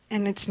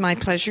And it's my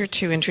pleasure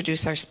to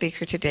introduce our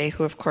speaker today,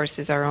 who of course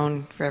is our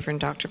own Reverend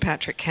Dr.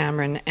 Patrick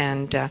Cameron.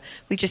 And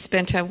we just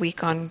spent a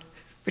week on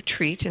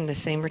retreat, in the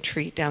same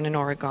retreat down in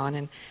Oregon,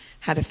 and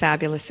had a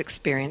fabulous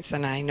experience.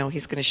 And I know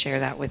he's going to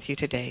share that with you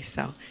today.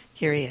 So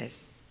here he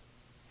is.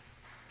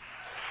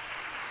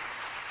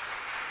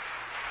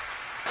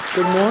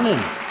 Good morning.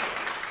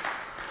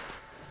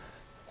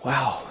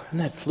 Wow, isn't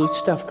that flute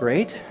stuff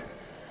great?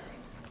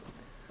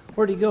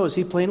 Where'd he go? Is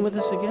he playing with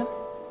us again?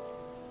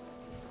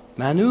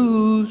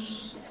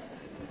 Manus.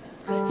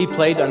 He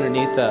played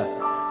underneath the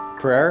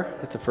prayer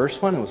at the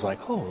first one. It was like,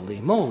 holy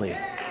moly.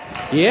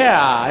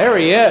 Yeah, there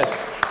he is.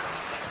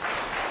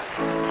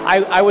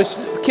 I was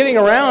kidding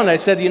around. I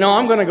said,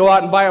 I'm going to go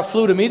out and buy a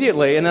flute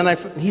immediately. And then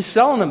he's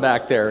selling them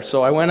back there.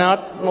 So I went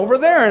out over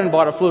there and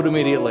bought a flute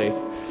immediately.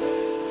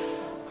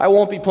 I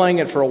won't be playing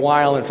it for a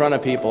while in front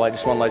of people. I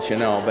just want to let you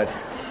know. But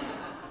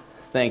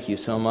thank you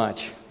so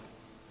much.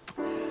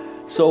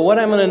 So what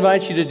I'm going to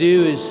invite you to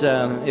do is,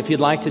 if you'd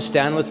like to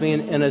stand with me,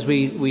 and as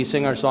we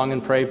sing our song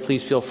and pray,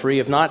 please feel free.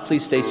 If not,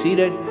 please stay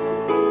seated.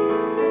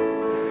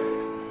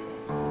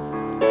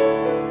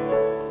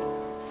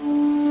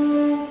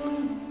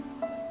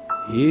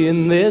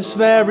 In this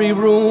very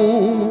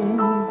room,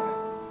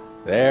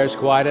 there's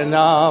quite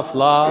enough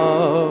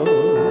love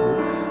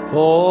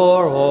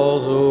for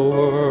all the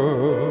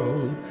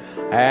world.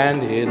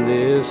 And in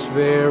this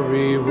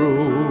very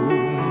room,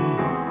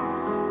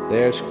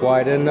 there's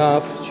quite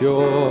enough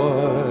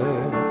joy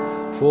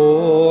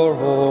for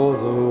all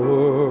the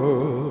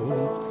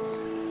world.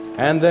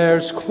 And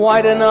there's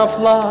quite enough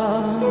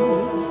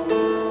love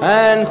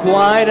and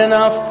quite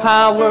enough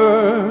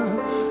power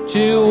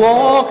to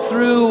walk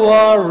through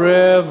our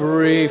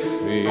every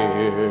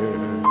fear.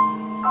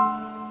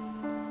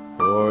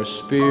 For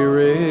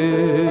Spirit,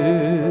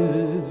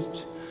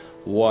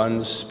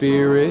 one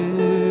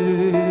Spirit,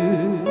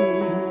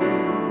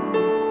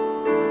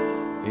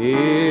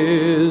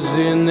 is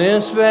in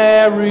this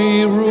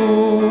very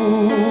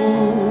room,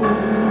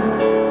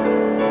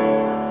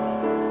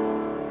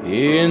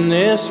 in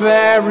this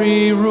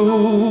very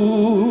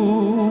room,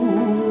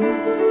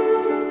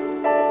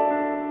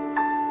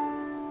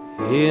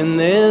 in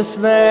this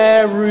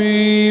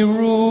very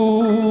room.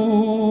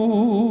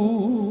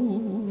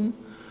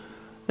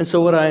 And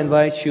so what I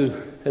invite you,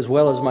 as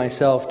well as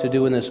myself, to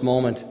do in this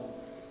moment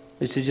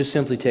is to just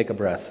simply take a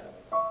breath.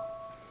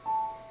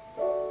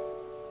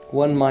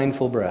 One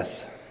mindful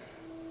breath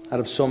out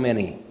of so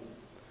many.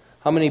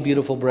 How many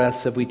beautiful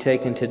breaths have we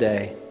taken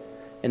today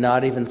and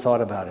not even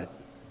thought about it?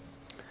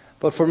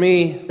 But for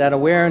me, that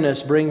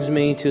awareness brings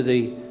me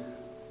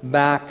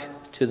back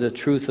to the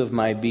truth of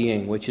my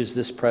being, which is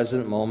this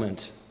present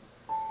moment.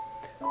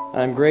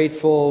 I'm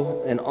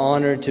grateful and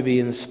honored to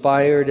be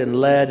inspired and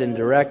led and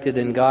directed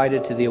and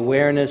guided to the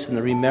awareness and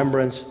the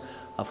remembrance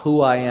of who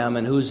I am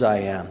and whose I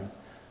am.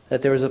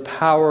 That there is a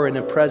power and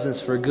a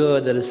presence for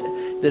good that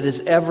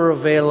is ever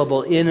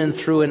available in and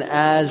through and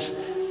as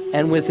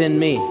and within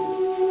me.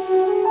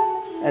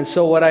 And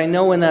so what I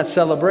know in that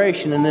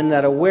celebration and in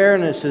that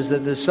awareness is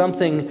that there's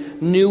something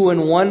new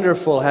and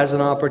wonderful has an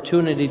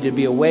opportunity to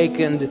be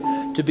awakened,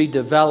 to be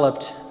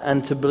developed,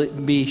 and to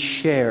be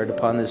shared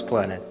upon this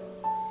planet.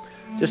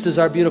 Just as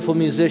our beautiful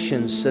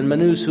musicians and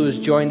Manus, who has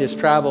joined us,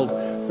 traveled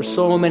for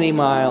so many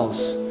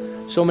miles,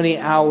 so many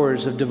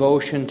hours of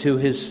devotion to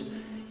his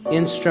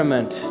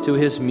instrument, to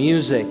his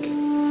music.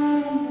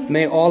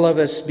 May all of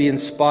us be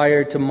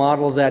inspired to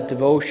model that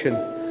devotion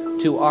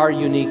to our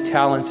unique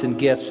talents and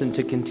gifts and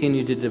to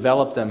continue to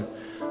develop them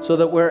so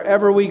that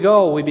wherever we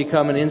go, we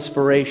become an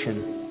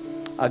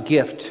inspiration, a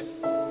gift,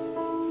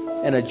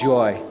 and a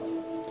joy.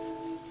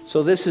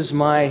 So this is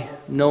my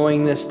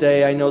knowing this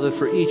day. I know that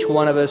for each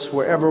one of us,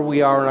 wherever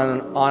we are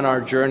on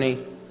our journey,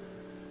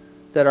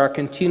 that our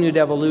continued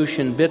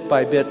evolution, bit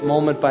by bit,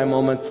 moment by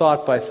moment,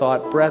 thought by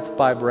thought, breath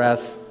by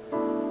breath,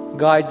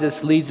 guides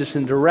us, leads us,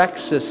 and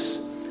directs us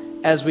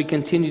as we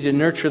continue to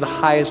nurture the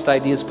highest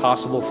ideas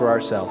possible for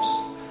ourselves.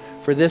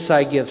 For this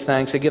I give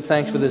thanks. I give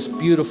thanks for this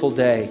beautiful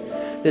day,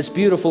 this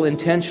beautiful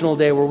intentional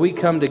day where we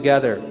come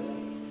together.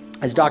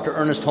 As Dr.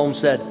 Ernest Holmes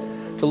said,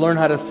 to learn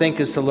how to think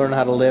is to learn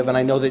how to live. And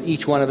I know that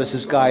each one of us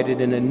is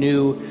guided in a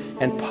new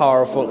and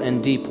powerful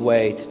and deep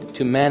way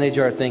to manage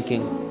our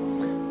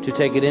thinking, to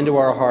take it into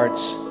our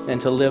hearts,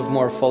 and to live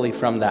more fully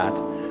from that.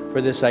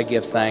 For this I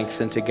give thanks,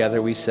 and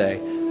together we say,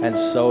 and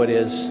so it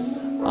is.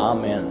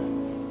 Amen.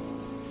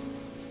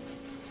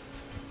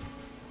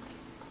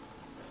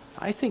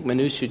 I think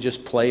Manu should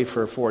just play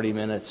for 40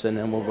 minutes and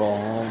then we'll go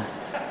home.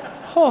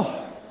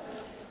 Oh,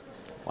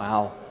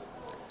 wow.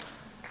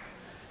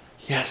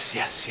 Yes.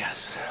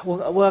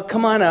 Well,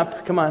 come on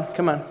up. Come on.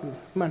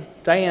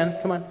 Diane,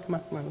 come on.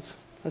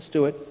 Let's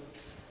do it.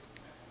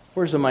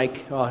 Where's the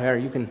mic? Oh,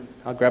 here,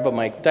 I'll grab a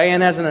mic.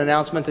 Diane has an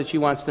announcement that she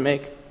wants to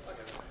make.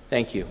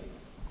 Thank you.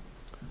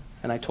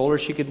 And I told her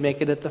she could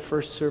make it at the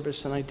first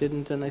service, and I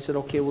didn't. And I said,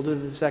 okay, we'll do it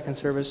at the second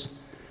service.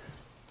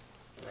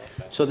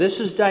 So this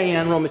is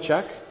Diane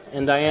Romachuk.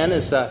 And Diane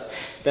is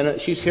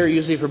she's here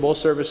usually for both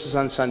services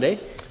on Sunday.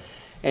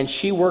 And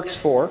she works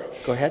for,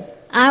 go ahead.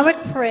 I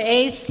worked for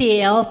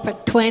ACL for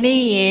 20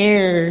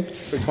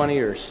 years. For 20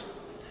 years.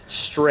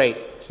 Straight.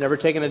 He's never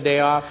taken a day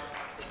off.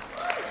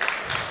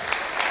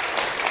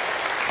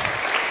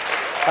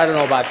 I don't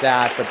know about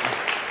that, but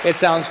it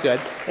sounds good.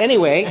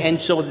 Anyway,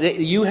 and so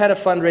you had a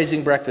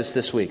fundraising breakfast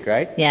this week,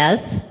 right?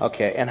 Yes.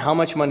 Okay, and how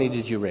much money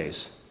did you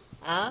raise?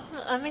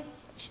 Let me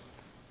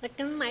look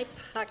in my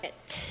pocket.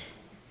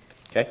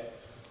 Okay.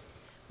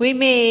 We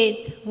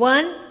made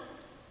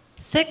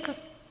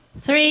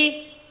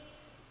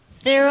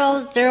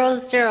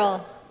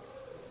 $1,630,000.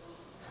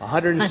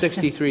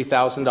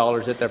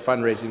 $163,000 at their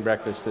fundraising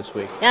breakfast this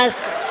week. Yes.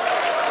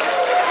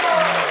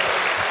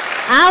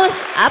 I was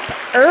up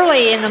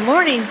early in the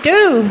morning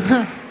too.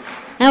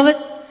 I was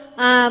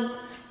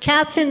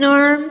Captain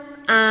Norm,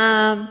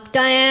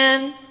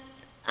 Diane,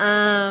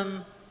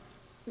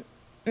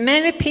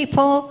 many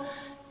people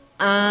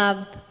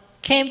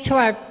came to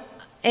our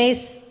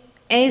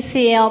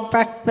ACL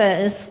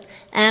breakfast,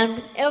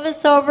 and it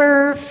was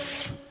over,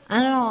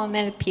 I don't know how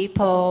many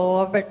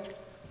people, I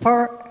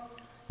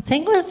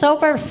think it was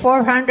over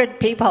 400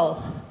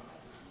 people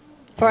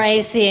for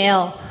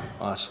ACL.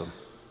 Awesome.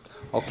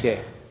 Okay.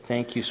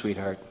 Thank you,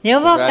 sweetheart.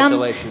 You're welcome.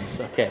 Congratulations.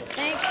 Okay.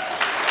 Thanks.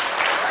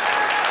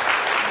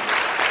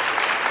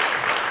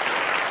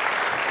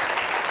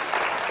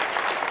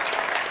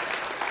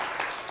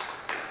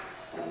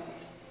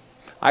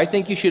 I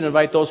think you should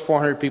invite those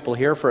 400 people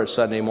here for a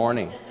Sunday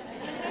morning.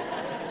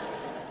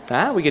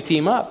 We could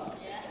team up.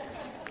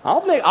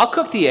 I'll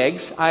cook the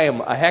eggs. I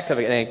am a heck of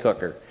an egg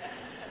cooker.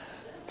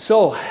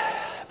 So,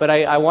 but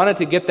I wanted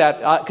to get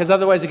that, because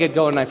otherwise I get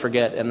going and I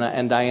forget.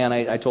 And Diane,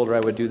 I told her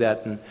I would do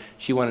that, and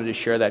she wanted to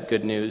share that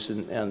good news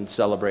and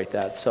celebrate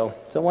that. So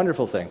it's a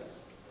wonderful thing.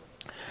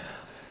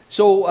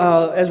 So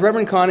as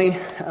Reverend Connie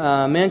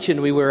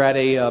mentioned, we were at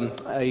a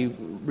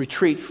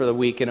retreat for the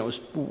week, and it was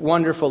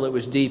wonderful. It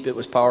was deep. It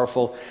was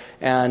powerful,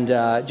 and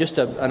just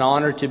an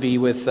honor to be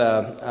with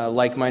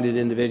like-minded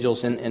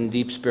individuals in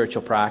deep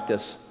spiritual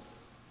practice.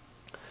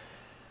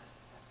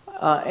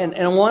 And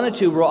I wanted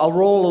to, I'll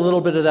roll a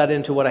little bit of that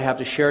into what I have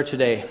to share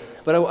today.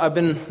 But I've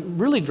been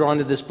really drawn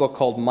to this book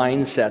called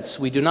Mindsets.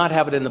 We do not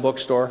have it in the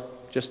bookstore,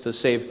 just to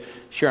save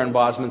Sharon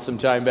Bosman some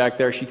time back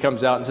there. She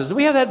comes out and says, "Do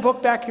we have that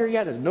book back here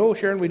yet?" No,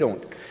 Sharon, we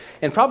don't.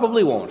 And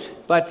probably won't.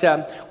 But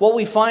what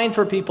we find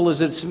for people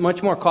is it's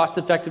much more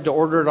cost-effective to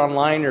order it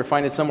online or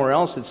find it somewhere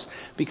else. It's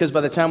because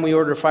by the time we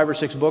order 5 or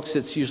 6 books,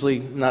 it's usually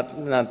not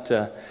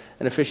an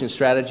efficient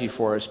strategy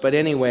for us. But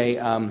anyway,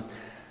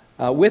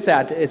 with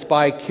that, it's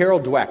by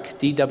Carol Dweck,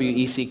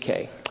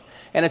 D-W-E-C-K.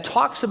 And it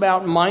talks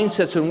about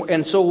mindsets.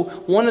 And so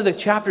one of the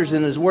chapters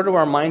in it is, where do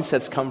our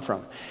mindsets come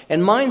from?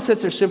 And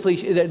mindsets are simply,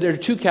 there are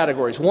 2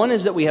 categories. One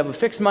is that we have a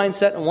fixed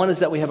mindset, and one is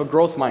that we have a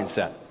growth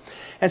mindset.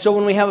 And so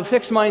when we have a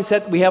fixed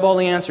mindset, we have all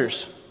the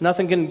answers.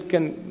 Nothing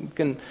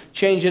can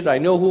change it. I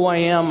know who I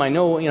am. I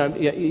know,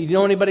 you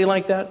know anybody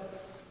like that?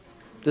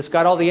 That's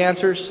got all the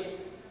answers?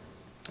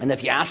 And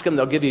if you ask them,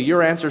 they'll give you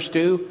your answers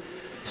too.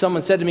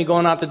 Someone said to me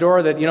going out the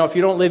door that, if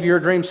you don't live your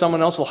dream,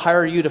 someone else will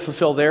hire you to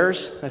fulfill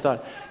theirs. I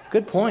thought,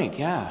 good point,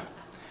 yeah.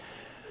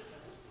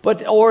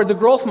 Or the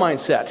growth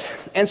mindset.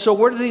 And so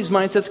where do these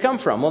mindsets come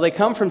from? Well, they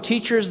come from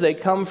teachers, they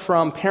come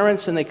from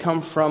parents, and they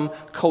come from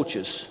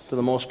coaches, for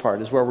the most part,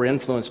 is where we're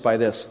influenced by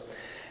this.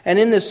 And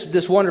in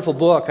this wonderful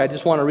book, I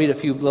just want to read a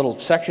few little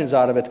sections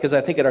out of it, because I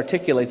think it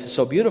articulates it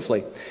so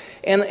beautifully.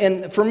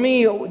 And for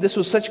me, this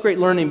was such great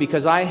learning,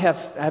 because I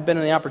have been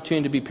in the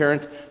opportunity to be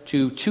parent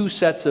to 2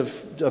 sets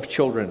of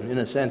children, in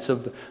a sense,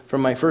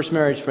 from my first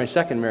marriage to my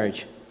second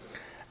marriage.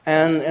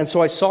 And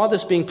so I saw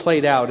this being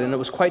played out, and it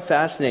was quite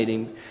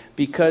fascinating,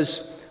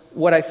 because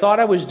what I thought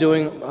I was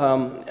doing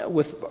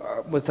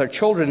with our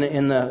children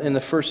in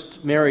the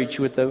first marriage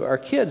with our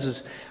kids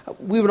is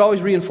we would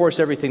always reinforce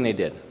everything they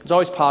did. It's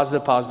always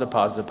positive, positive,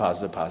 positive,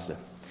 positive, positive.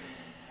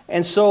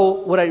 And so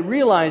what I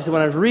realized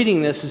when I was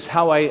reading this is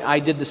how I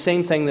did the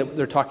same thing that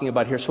they're talking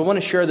about here. So I want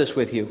to share this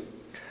with you.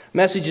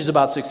 Messages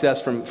about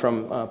success from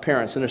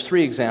parents, and there's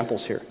 3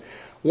 examples here.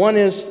 One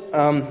is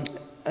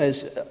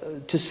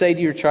to say to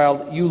your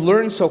child, "You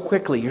learn so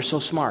quickly, you're so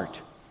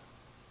smart."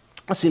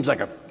 That seems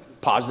like a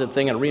positive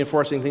thing and a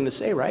reinforcing thing to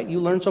say, right? You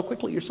learn so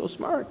quickly, you're so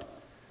smart.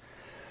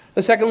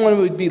 The second one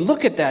would be,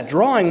 "Look at that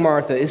drawing,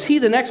 Martha. Is he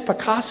the next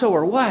Picasso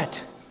or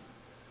what?"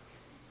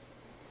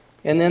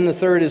 And then the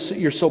third is,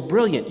 "You're so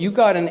brilliant. You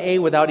got an A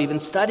without even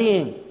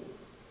studying."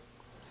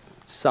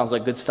 Sounds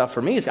like good stuff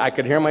for me. I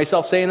could hear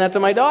myself saying that to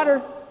my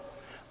daughter.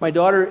 My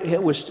daughter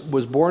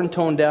was born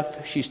tone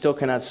deaf. She still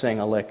cannot sing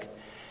a lick.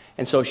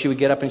 And so she would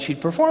get up and she'd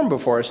perform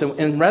before us.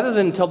 And rather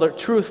than tell the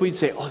truth, we'd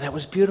say, "Oh, that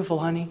was beautiful,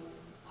 honey.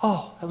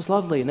 Oh, that was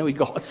lovely." And then we'd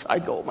go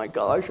outside, "Oh my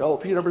gosh, I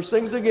hope she never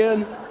sings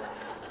again."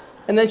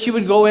 And then she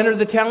would go enter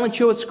the talent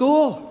show at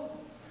school.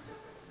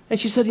 And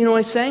she said,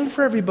 "I sang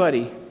for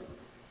everybody.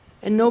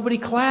 And nobody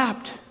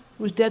clapped. It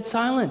was dead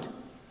silent." And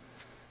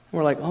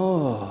we're like,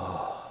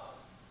 oh.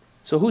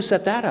 So who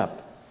set that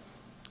up?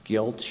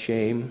 Guilt,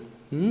 shame.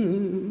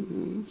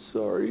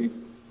 Sorry.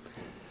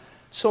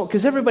 So,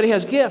 because everybody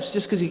has gifts,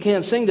 just because you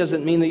can't sing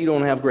doesn't mean that you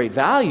don't have great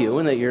value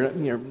and that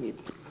you're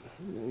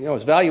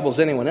as valuable as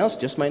anyone else,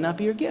 just might not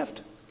be your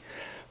gift.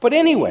 But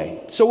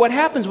anyway, so what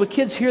happens when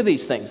kids hear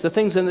these things? The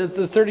things in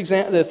the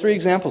three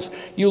examples.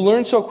 You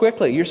learn so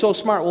quickly. You're so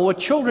smart. Well, what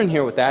children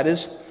hear with that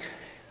is,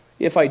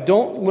 if I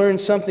don't learn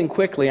something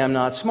quickly, I'm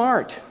not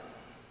smart.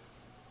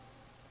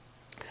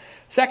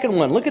 Second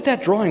one, look at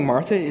that drawing,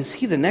 Martha. Is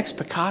he the next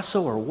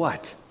Picasso or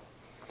what?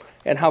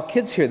 And how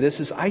kids hear this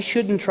is, I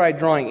shouldn't try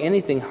drawing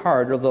anything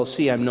hard or they'll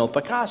see I'm no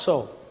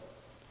Picasso.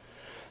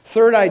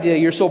 Third idea,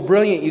 you're so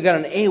brilliant you got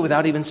an A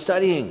without even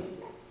studying.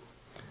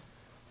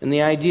 And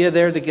the idea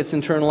there that gets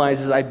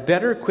internalized is, I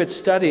better quit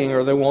studying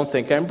or they won't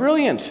think I'm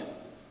brilliant.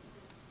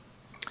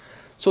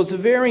 So it's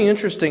very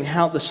interesting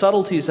how the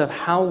subtleties of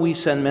how we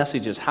send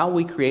messages, how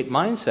we create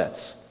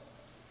mindsets.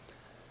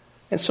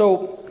 And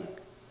so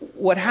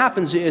what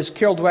happens is,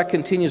 Carol Dweck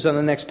continues on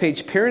the next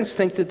page, parents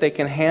think that they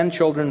can hand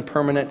children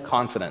permanent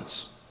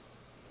confidence.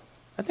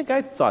 I think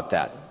I thought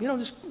that. I'm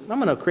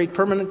going to create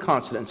permanent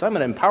confidence. I'm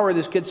going to empower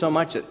this kid so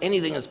much that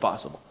anything is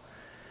possible.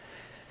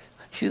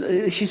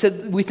 She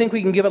said, we think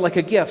we can give it like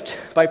a gift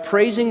by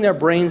praising their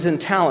brains and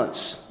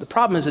talents. The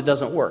problem is it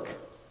doesn't work.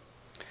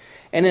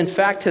 And in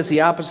fact has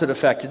the opposite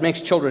effect. It makes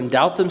children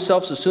doubt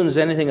themselves as soon as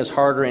anything is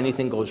hard or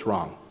anything goes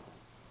wrong.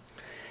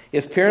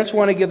 If parents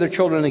want to give their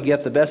children a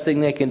gift, the best thing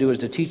they can do is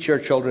to teach their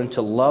children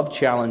to love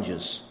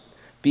challenges,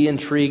 be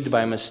intrigued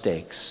by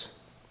mistakes,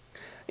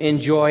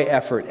 enjoy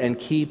effort, and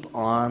keep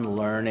on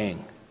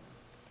learning.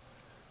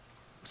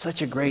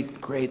 Such a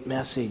great, great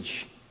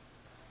message.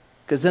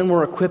 Because then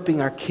we're equipping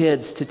our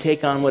kids to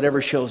take on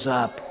whatever shows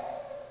up.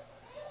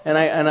 And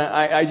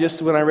I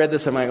just, when I read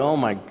this, I'm like, oh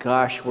my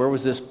gosh, where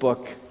was this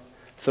book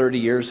 30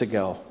 years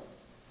ago?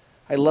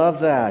 I love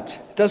that.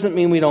 It doesn't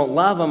mean we don't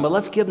love them, but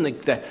let's give them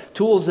the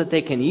tools that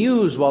they can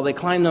use while they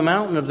climb the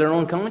mountain of their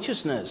own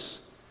consciousness.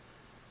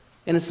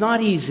 And it's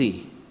not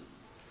easy.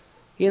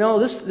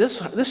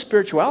 This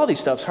spirituality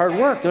stuff's hard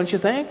work, don't you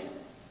think?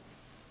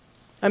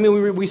 I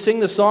mean, we sing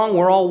the song,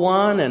 We're All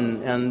One,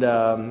 and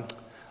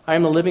I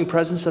Am the Living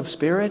Presence of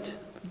Spirit.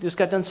 We just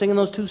got done singing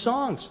those two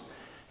songs.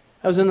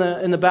 I was in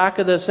the back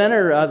of the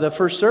center, the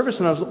first service,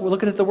 and I was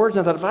looking at the words,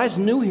 and I thought, if I was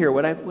new here,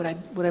 would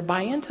I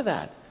buy into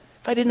that?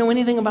 If I didn't know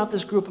anything about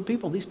this group of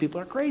people, these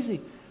people are crazy.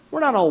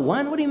 We're not all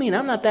one. What do you mean?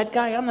 I'm not that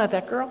guy. I'm not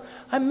that girl.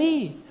 I'm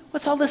me.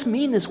 What's all this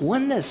mean, this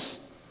oneness?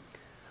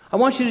 I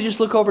want you to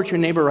just look over at your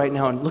neighbor right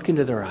now and look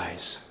into their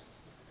eyes.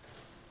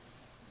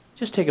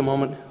 Just take a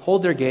moment,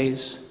 hold their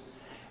gaze,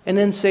 and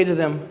then say to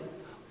them,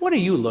 what are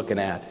you looking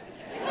at?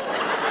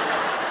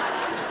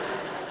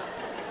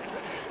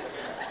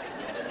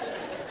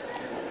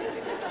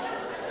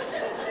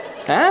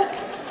 Huh?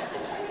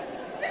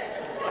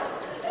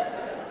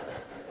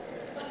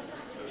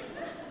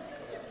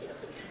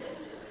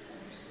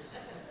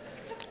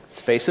 It's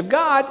the face of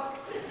God.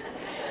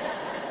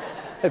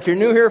 If you're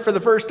new here for the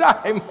first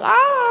time,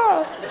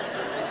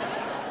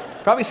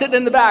 probably sitting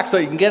in the back so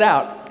you can get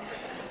out.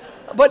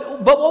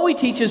 But what we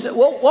teach is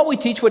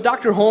what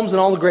Dr. Holmes and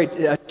all the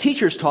great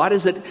teachers taught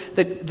is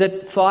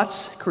that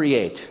thoughts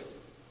create.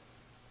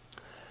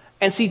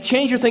 And see,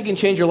 change your thinking,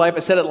 change your life. I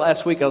said it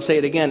last week. I'll say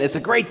it again. It's a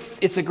great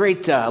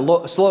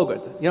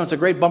slogan. It's a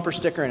great bumper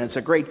sticker, and it's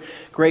a great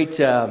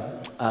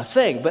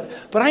thing.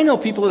 But I know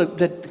people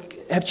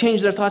that have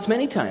changed their thoughts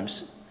many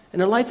times, and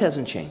their life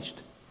hasn't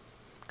changed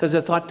because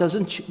their thought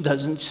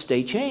doesn't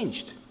stay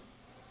changed.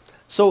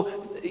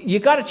 So you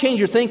got to change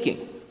your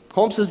thinking.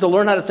 Holmes says to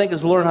learn how to think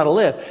is to learn how to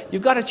live.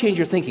 You've got to change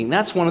your thinking.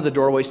 That's one of the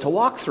doorways to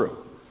walk through.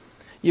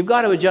 You've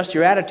got to adjust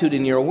your attitude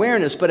and your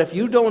awareness. But if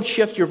you don't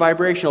shift your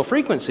vibrational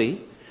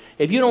frequency,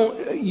 if you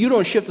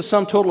don't shift the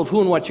sum total of who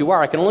and what you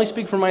are, I can only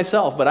speak for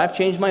myself, but I've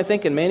changed my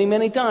thinking many,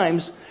 many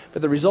times,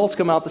 but the results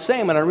come out the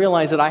same, and I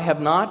realize that I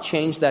have not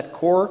changed that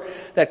core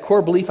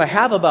belief I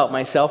have about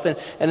myself in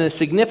a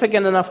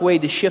significant enough way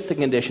to shift the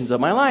conditions of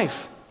my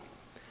life.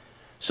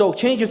 So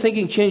change your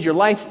thinking, change your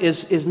life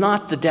is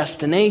not the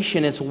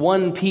destination, it's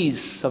one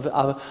piece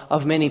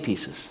of many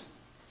pieces.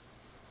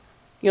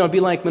 It'd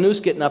be like Manus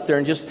getting up there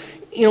and just,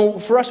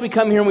 for us we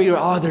come here and we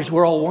go,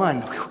 we're all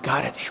one. Whew,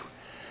 got it.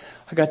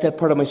 I got that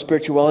part of my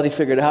spirituality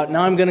figured out.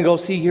 Now I'm going to go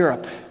see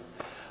Europe.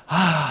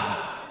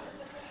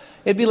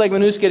 It'd be like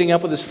Manus getting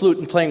up with his flute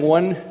and playing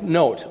one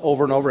note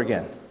over and over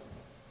again.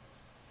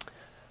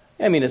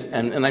 I mean,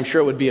 and I'm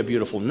sure it would be a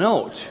beautiful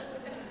note.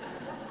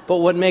 But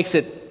what makes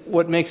it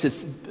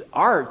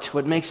art,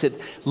 what makes it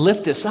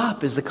lift us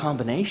up is the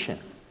combination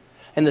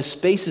and the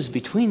spaces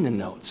between the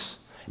notes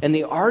and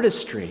the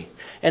artistry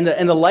and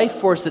the life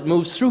force that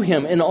moves through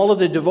him and all of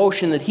the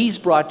devotion that he's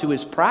brought to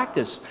his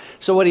practice.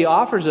 So what he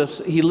offers us,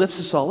 he lifts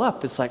us all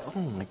up. It's like, oh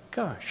my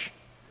gosh.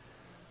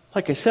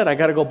 Like I said, I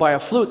got to go buy a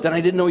flute. Then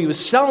I didn't know he was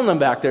selling them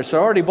back there, so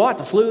I already bought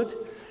the flute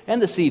and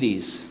the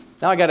CDs.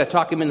 Now I got to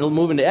talk him into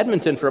moving to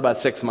Edmonton for about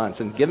 6 months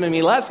and giving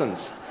me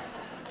lessons.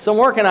 So I'm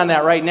working on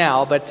that right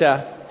now. But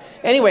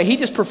anyway, he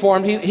just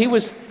performed. He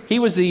was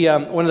the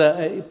one of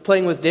the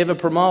playing with David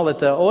Permal at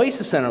the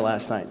Oasis Center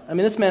last night. I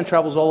mean, this man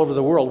travels all over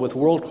the world with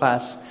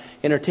world-class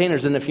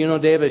entertainers, and if you know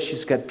David,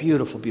 she's got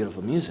beautiful,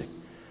 beautiful music.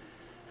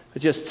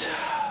 But just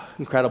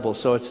incredible.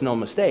 So it's no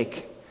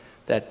mistake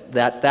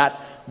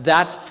that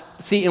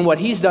See, and what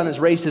he's done is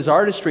raised his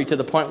artistry to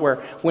the point where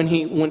when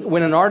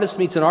an artist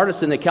meets an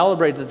artist and they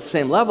calibrate at the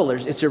same level,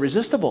 it's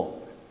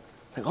irresistible.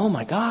 Like, oh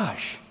my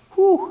gosh,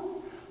 whew.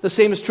 The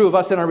same is true of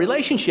us in our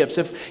relationships.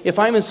 If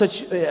I'm in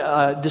such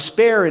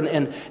despair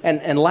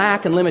and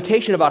lack and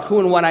limitation about who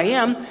and what I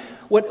am,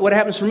 what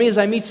happens for me is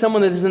I meet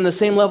someone that is in the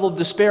same level of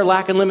despair,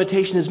 lack, and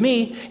limitation as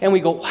me, and we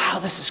go, wow,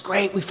 this is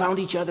great, we found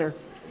each other.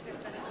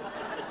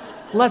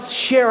 Let's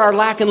share our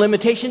lack and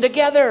limitation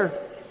together.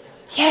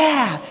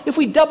 Yeah, if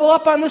we double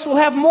up on this, we'll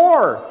have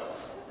more.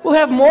 We'll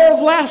have more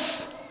of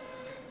less.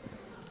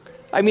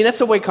 I mean, that's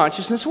the way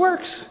consciousness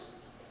works.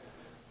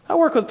 I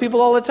work with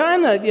people all the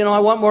time that, I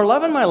want more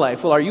love in my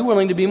life. Well, are you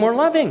willing to be more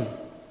loving?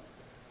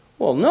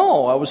 Well,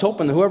 no, I was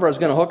hoping that whoever I was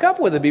going to hook up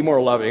with would be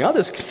more loving. I'll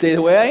just stay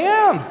the way I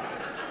am.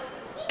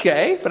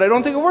 Okay, but I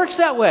don't think it works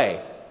that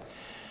way.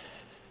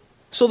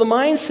 So the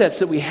mindsets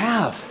that we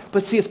have,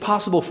 but see, it's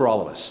possible for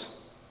all of us.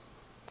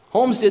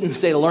 Holmes didn't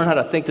say to learn how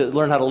to think, to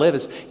learn how to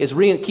live,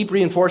 keep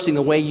reinforcing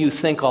the way you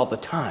think all the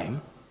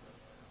time.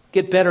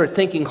 Get better at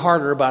thinking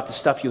harder about the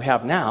stuff you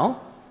have now.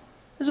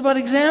 It's about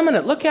examine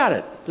it. Look at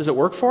it. Does it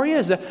work for you?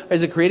 Is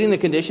it creating the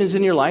conditions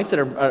in your life that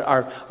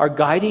are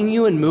guiding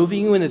you and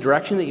moving you in the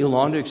direction that you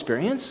long to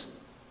experience?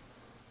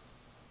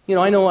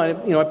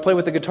 I play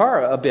with the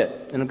guitar a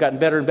bit, and I've gotten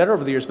better and better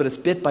over the years, but it's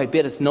bit by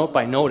bit, it's note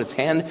by note, it's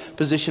hand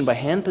position by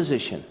hand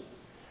position.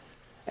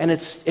 And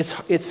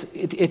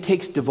it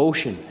takes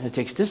devotion and it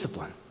takes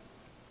discipline.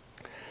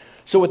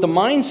 So what the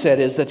mindset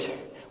is that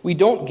we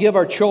don't give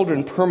our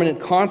children permanent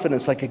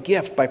confidence like a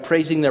gift by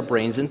praising their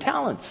brains and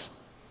talents.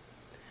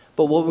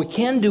 But what we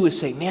can do is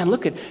say, man,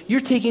 you're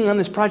taking on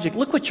this project.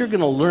 Look what you're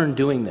going to learn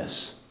doing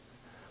this.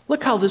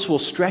 Look how this will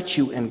stretch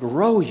you and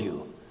grow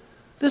you.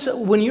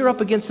 When you're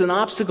up against an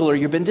obstacle or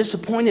you've been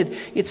disappointed,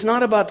 it's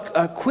not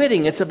about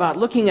quitting. It's about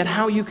looking at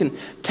how you can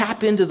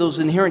tap into those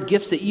inherent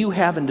gifts that you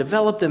have and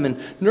develop them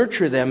and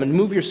nurture them and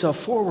move yourself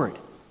forward.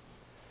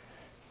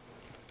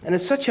 And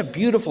it's such a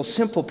beautiful,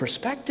 simple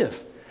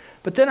perspective.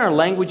 But then our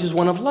language is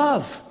one of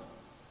love.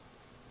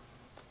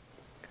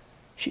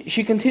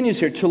 She continues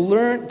here, to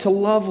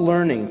love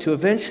learning, to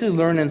eventually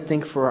learn and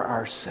think for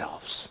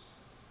ourselves.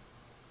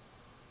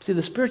 See,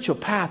 the spiritual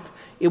path,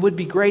 it would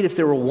be great if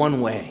there were one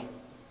way.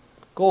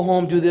 Go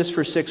home, do this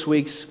for 6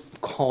 weeks,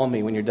 call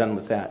me when you're done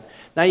with that.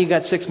 Now you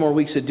got 6 more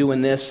weeks of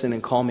doing this, and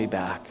then call me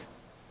back.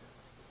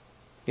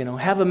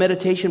 Have a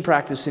meditation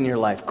practice in your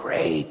life.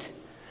 Great.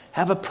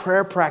 Have a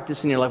prayer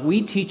practice in your life.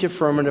 We teach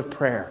affirmative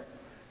prayer.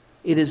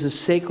 It is a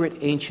sacred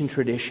ancient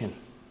tradition.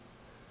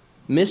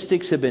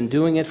 Mystics have been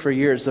doing it for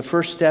years. The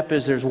first step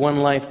is there's one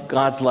life,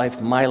 God's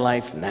life, my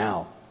life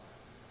now.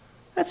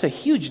 That's a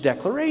huge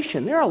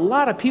declaration. There are a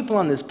lot of people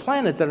on this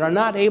planet that are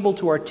not able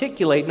to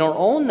articulate nor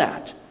own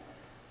that.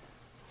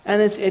 And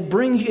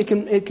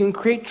it can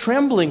create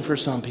trembling for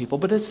some people,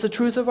 but it's the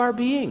truth of our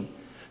being.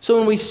 So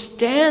when we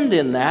stand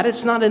in that,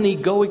 it's not an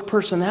egoic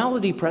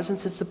personality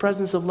presence, it's the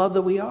presence of love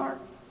that we are.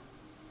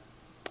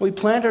 We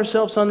plant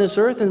ourselves on this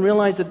earth and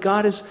realize that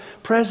God is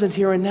present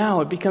here and now.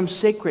 It becomes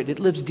sacred. It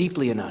lives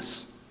deeply in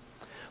us.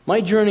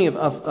 My journey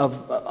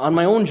on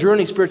my own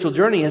journey, spiritual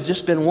journey, has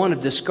just been one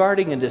of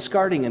discarding and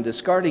discarding and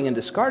discarding and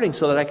discarding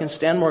so that I can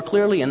stand more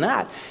clearly in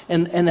that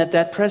and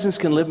that presence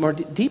can live more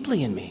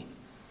deeply in me.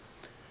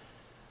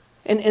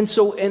 And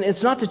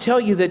it's not to tell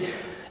you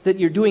that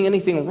you're doing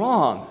anything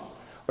wrong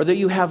or that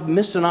you have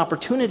missed an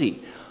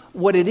opportunity.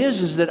 What it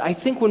is that I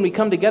think when we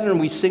come together and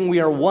we sing we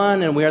are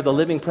one and we are the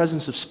living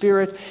presence of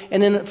Spirit,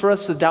 and then for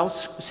us the doubt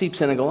seeps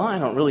in and go, I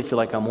don't really feel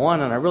like I'm one,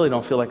 and I really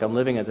don't feel like I'm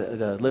living at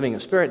the living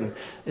of Spirit, and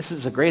this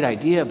is a great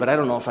idea, but I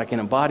don't know if I can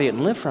embody it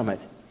and live from it.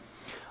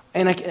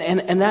 And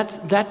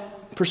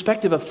that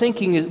perspective of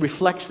thinking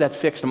reflects that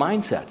fixed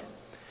mindset,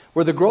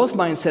 where the growth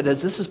mindset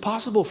is, this is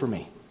possible for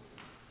me.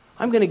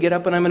 I'm going to get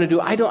up and I'm going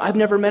to I've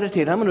never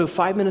meditated. I'm going to do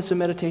 5 minutes of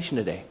meditation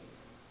today.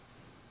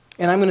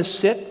 And I'm going to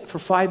sit for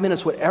 5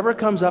 minutes. Whatever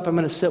comes up, I'm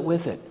going to sit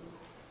with it.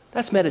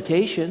 That's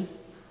meditation.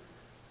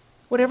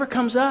 Whatever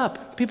comes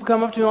up. People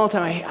come up to me all the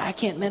time, I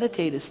can't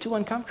meditate. It's too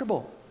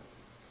uncomfortable.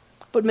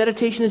 But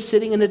meditation is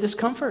sitting in the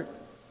discomfort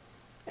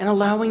and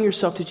allowing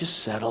yourself to just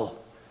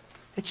settle.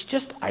 It's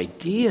just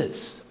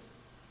ideas.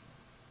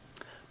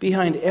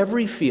 Behind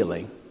every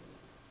feeling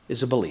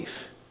is a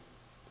belief.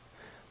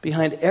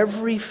 Behind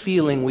every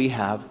feeling we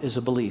have is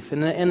a belief.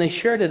 And they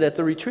shared it at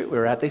the retreat we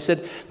were at. They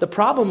said, the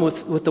problem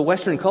with the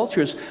Western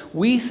culture is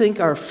we think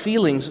our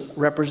feelings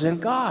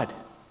represent God.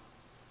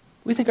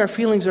 We think our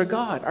feelings are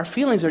God. Our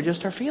feelings are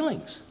just our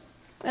feelings.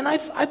 And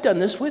I've done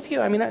this with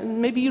you. I mean,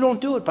 maybe you don't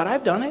do it, but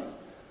I've done it.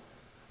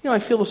 I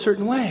feel a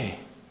certain way.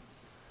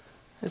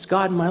 It's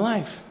God in my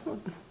life.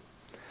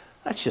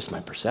 That's just my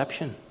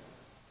perception.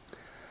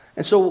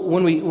 And so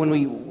when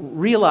we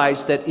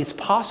realize that it's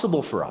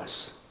possible for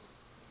us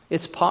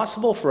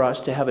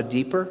to have a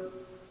deeper,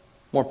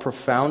 more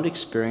profound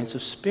experience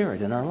of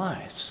Spirit in our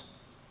lives.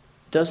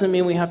 Doesn't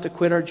mean we have to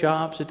quit our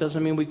jobs. It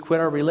doesn't mean we quit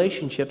our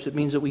relationships. It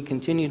means that we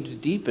continue to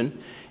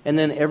deepen, and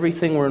then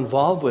everything we're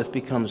involved with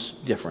becomes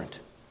different.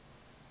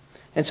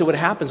 And so what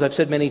happens, I've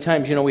said many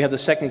times, we have the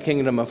second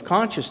kingdom of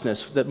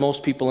consciousness that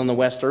most people in the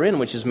West are in,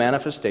 which is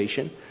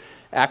manifestation,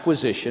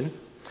 acquisition,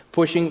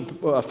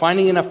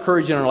 finding enough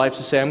courage in our lives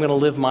to say, I'm going to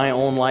live my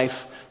own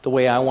life the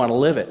way I want to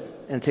live it.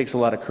 And it takes a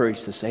lot of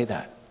courage to say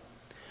that.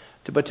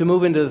 But to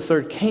move into the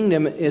third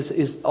kingdom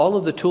is all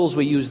of the tools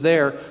we use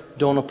there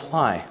don't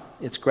apply.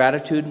 It's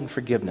gratitude and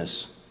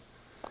forgiveness.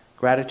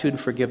 Gratitude and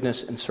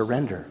forgiveness and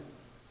surrender.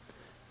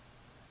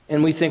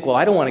 And we think, well,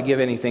 I don't want to give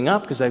anything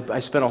up because I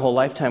spent a whole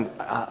lifetime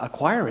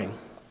acquiring.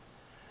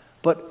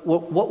 But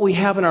what we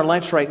have in our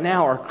lives right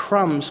now are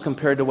crumbs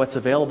compared to what's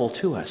available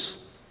to us.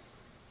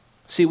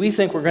 See, we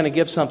think we're going to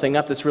give something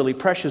up that's really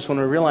precious when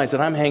we realize that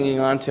I'm hanging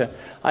on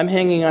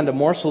to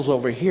morsels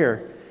over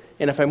here.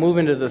 And if I move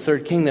into the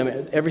third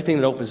kingdom, everything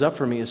that opens up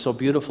for me is so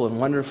beautiful and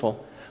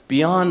wonderful,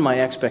 beyond my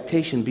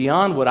expectation,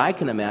 beyond what I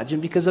can imagine,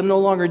 because I'm no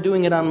longer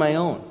doing it on my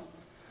own.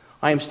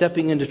 I am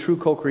stepping into true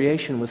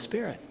co-creation with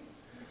Spirit.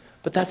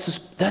 But that's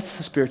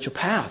the spiritual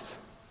path.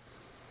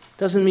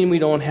 Doesn't mean we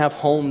don't have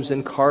homes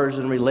and cars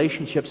and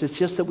relationships. It's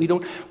just that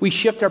we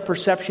shift our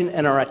perception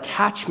and our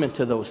attachment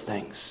to those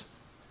things.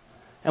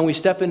 And we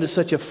step into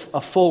such a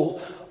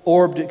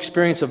full-orbed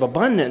experience of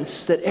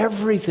abundance that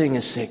everything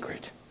is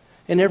sacred.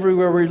 And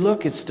everywhere we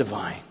look, it's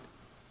divine.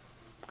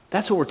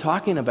 That's what we're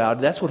talking about.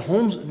 That's what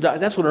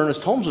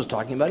Ernest Holmes was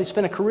talking about. He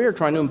spent a career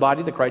trying to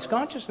embody the Christ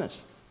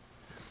consciousness.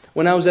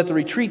 When I was at the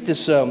retreat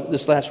this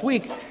last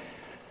week,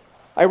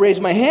 I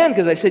raised my hand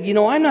because I said,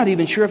 I'm not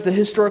even sure if the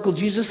historical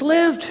Jesus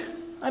lived.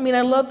 I mean,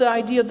 I love the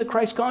idea of the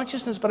Christ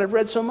consciousness, but I've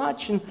read so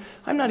much, and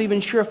I'm not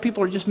even sure if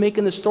people are just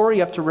making the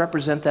story up to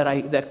represent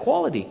that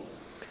quality.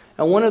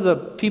 And one of the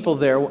people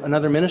there,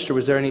 another minister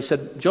was there, and he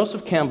said,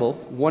 Joseph Campbell,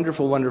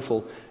 wonderful,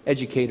 wonderful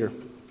educator,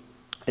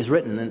 has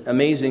written an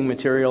amazing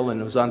material,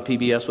 and it was on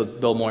PBS with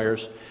Bill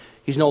Moyers.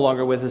 He's no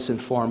longer with us in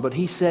form, but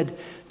he said,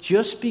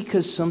 just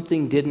because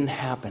something didn't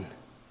happen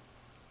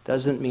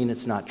doesn't mean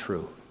it's not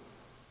true.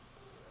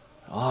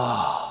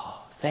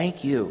 Oh,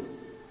 thank you.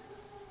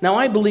 Now,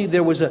 I believe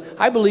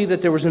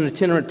that there was an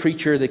itinerant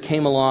preacher that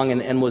came along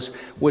and was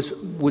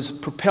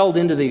propelled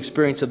into the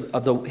experience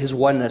of his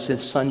oneness,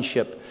 his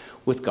sonship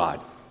with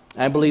God.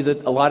 I believe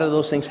that a lot of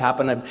those things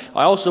happen.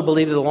 I also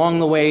believe that along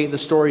the way, the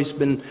story's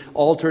been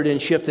altered and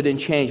shifted and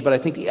changed, but I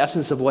think the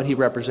essence of what he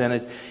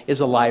represented is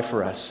alive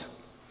for us.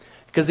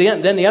 Because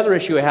then the other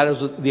issue I had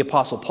was the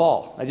Apostle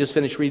Paul. I just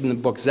finished reading the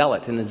book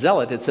Zealot. And in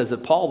Zealot, it says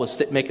that Paul was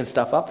making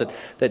stuff up,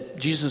 that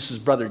Jesus'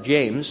 brother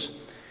James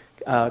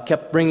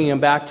kept bringing him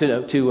back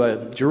to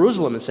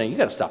Jerusalem and saying, you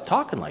got to stop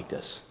talking like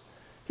this.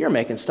 You're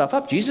making stuff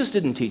up. Jesus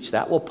didn't teach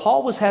that. Well,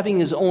 Paul was having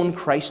his own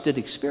Christed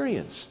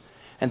experience.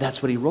 And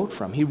that's what he wrote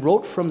from. He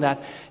wrote from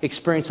that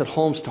experience that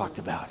Holmes talked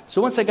about.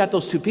 So once I got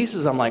those two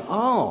pieces, I'm like,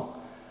 oh,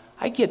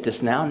 I get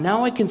this now.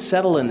 Now I can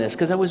settle in this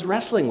because I was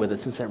wrestling with it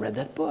since I read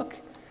that book.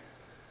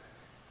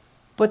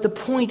 But the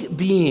point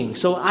being,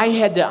 so I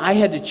had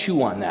to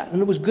chew on that, and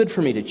it was good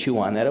for me to chew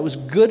on that. It was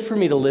good for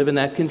me to live in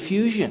that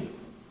confusion.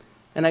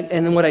 And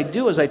then what I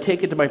do is I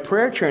take it to my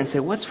prayer chair and say,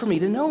 what's for me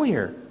to know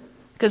here?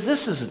 Because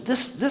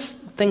this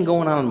thing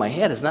going on in my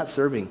head is not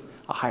serving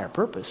a higher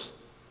purpose.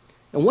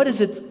 And what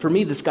is it for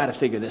me that's got to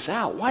figure this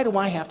out? Why do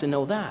I have to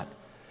know that?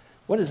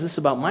 What is this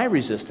about my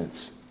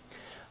resistance?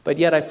 But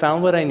yet I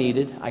found what I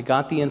needed. I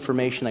got the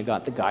information, I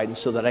got the guidance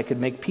so that I could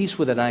make peace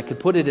with it. And I could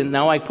put it in,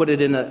 now I put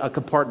it in a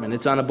compartment.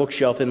 It's on a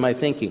bookshelf in my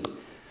thinking.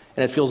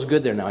 And it feels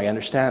good there now. I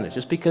understand it.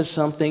 Just because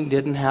something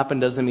didn't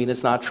happen doesn't mean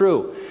it's not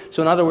true.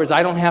 So in other words,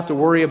 I don't have to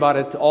worry about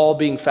it all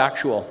being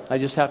factual. I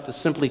just have to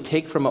simply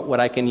take from it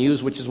what I can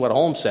use, which is what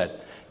Holmes said.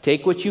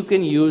 Take what you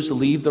can use,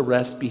 leave the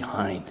rest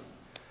behind.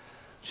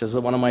 Which is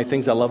one of my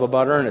things I love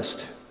about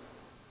Ernest.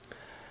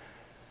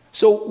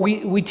 So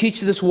we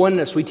teach this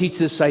oneness. We teach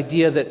this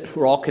idea that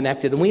we're all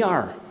connected, and we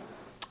are.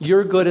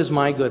 Your good is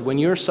my good. When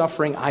you're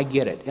suffering, I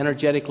get it.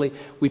 Energetically,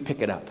 we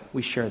pick it up.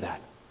 We share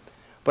that.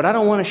 But I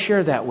don't want to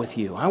share that with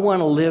you. I want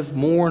to live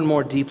more and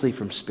more deeply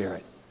from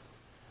Spirit.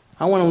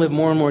 I want to live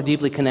more and more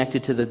deeply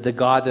connected to the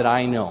God that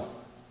I know.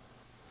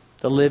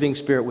 The living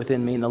Spirit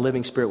within me and the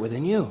living Spirit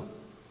within you.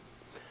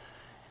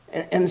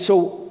 And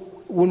so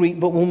when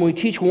we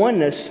teach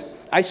oneness,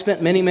 I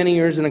spent many, many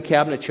years in a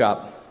cabinet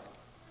shop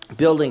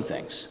building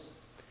things.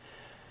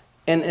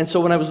 And so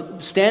when I was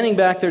standing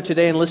back there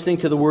today and listening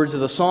to the words of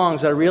the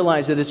songs, I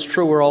realized that it's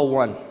true, we're all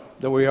one,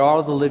 that we are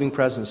all the living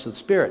presence of the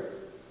Spirit.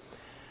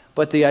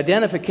 But the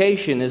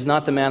identification is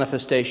not the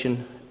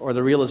manifestation or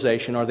the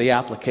realization or the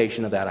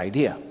application of that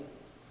idea.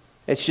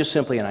 It's just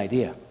simply an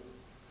idea.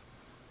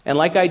 And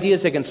like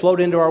ideas, they can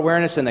float into our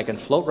awareness and they can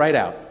float right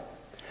out.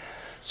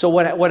 So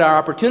what our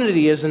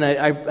opportunity is, and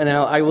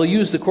I will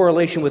use the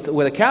correlation with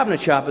a cabinet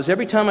shop, is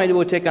every time I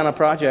would take on a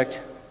project,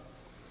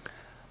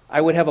 I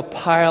would have a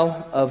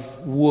pile of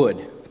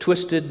wood,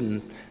 twisted,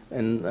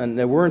 and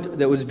there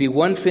would be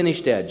one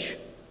finished edge,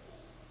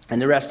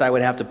 and the rest I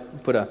would have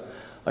to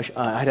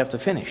I'd have to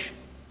finish.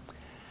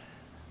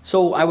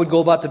 So I would go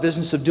about the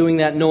business of doing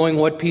that, knowing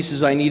what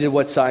pieces I needed,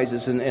 what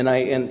sizes,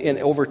 and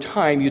over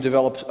time you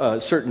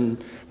develop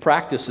certain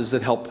practices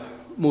that help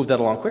move that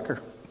along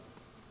quicker.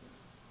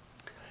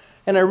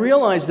 And I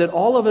realized that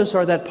all of us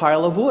are that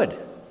pile of wood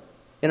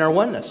in our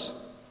oneness.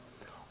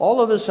 All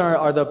of us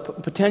are the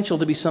potential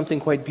to be something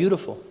quite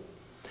beautiful.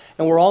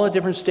 And we're all at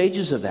different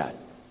stages of that.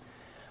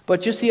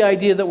 But just the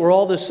idea that we're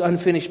all this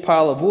unfinished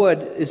pile of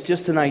wood is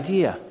just an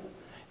idea.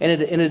 And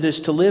it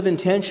is to live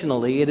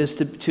intentionally. It is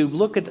to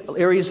look at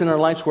areas in our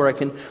lives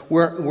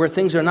where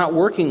things are not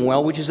working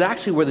well, which is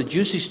actually where the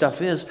juicy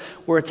stuff is,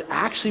 where it's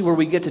actually where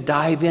we get to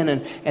dive in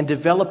and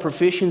develop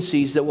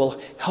proficiencies that will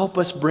help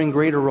us bring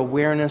greater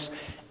awareness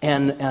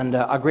and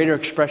a greater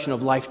expression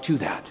of life to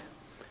that.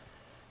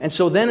 And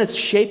so then it's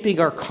shaping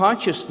our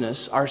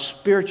consciousness, our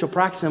spiritual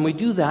practice, and we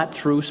do that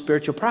through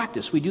spiritual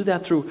practice. We do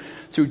that through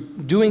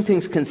doing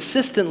things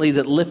consistently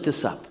that lift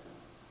us up.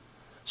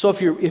 So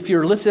if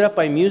you're lifted up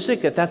by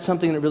music, if that's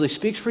something that really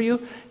speaks for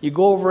you, you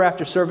go over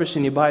after service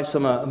and you buy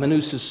some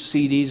Manusa's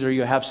CDs, or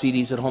you have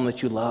CDs at home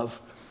that you love.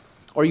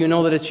 Or you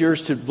know that it's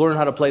yours to learn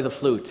how to play the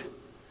flute.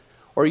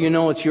 Or you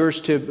know it's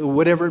yours to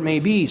whatever it may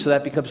be, so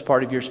that becomes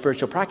part of your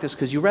spiritual practice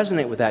because you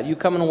resonate with that. You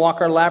come and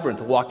walk our labyrinth,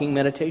 a walking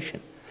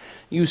meditation.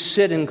 You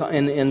sit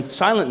in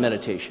silent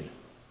meditation.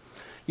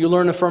 You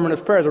learn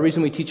affirmative prayer. The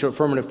reason we teach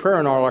affirmative prayer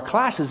in all our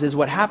classes is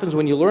what happens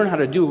when you learn how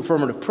to do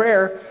affirmative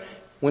prayer.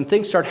 When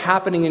things start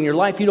happening in your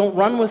life, you don't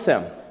run with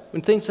them.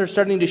 When things are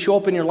starting to show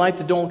up in your life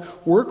that don't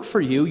work for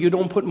you, you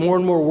don't put more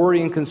and more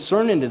worry and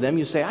concern into them.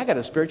 You say, I got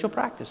a spiritual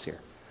practice here.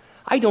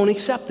 I don't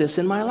accept this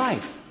in my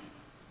life.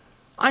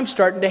 I'm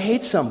starting to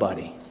hate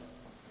somebody.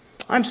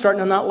 I'm starting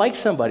to not like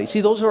somebody.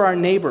 See, those are our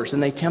neighbors,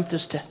 and they tempt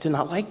us to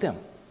not like them.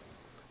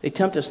 They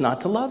tempt us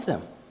not to love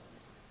them.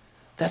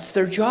 That's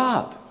their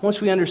job. Once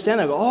we understand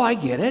that, oh, I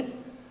get it.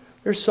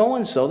 There's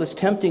so-and-so that's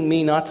tempting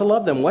me not to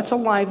love them. What's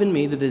alive in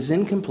me that is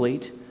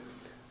incomplete,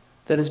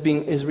 that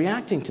is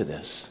reacting to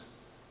this?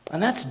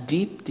 And that's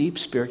deep, deep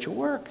spiritual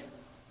work.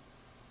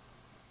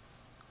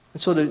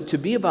 And so to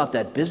be about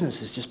that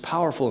business is just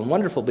powerful and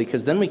wonderful,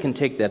 because then we can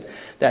take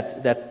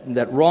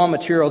that raw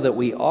material that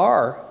we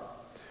are,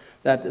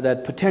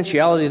 that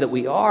potentiality that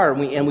we are,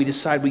 and we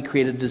decide we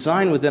create a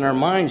design within our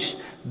minds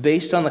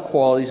based on the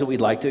qualities that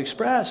we'd like to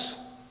express.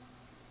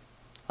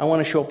 I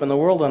want to show up in the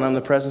world and I'm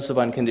the presence of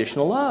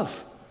unconditional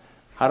love.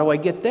 How do I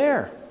get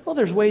there? Well,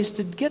 there's ways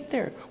to get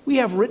there. We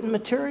have written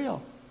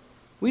material.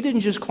 We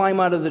didn't just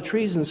climb out of the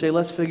trees and say,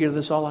 let's figure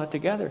this all out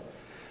together.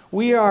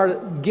 We are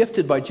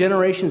gifted by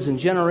generations and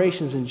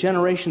generations and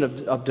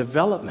generations of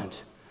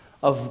development,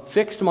 of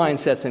fixed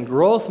mindsets and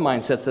growth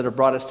mindsets that have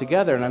brought us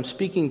together. And I'm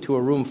speaking to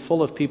a room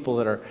full of people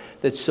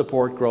that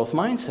support growth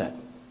mindset.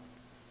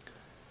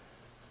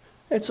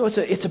 And so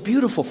it's a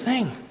beautiful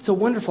thing. It's a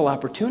wonderful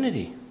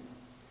opportunity.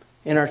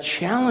 And our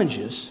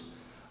challenges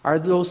are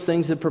those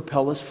things that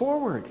propel us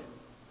forward.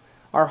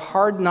 Our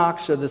hard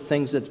knocks are the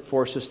things that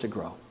force us to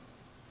grow.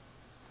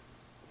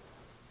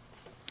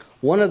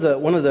 One of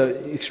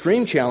the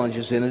extreme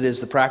challenges in it is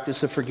the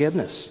practice of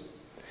forgiveness.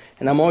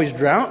 And I'm always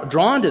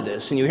drawn to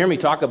this, and you hear me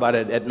talk about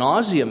it ad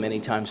nauseum many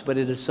times, but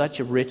it is such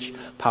a rich,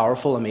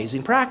 powerful,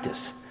 amazing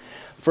practice.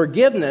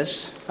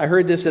 Forgiveness, I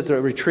heard this at the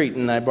retreat,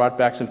 and I brought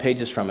back some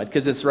pages from it,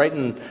 because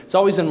it's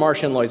always in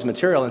Marcia and Lloyd's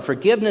material, and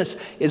forgiveness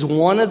is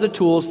one of the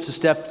tools to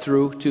step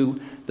through to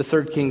the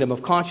third kingdom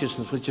of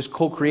consciousness, which is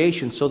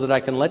co-creation, so that I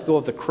can let go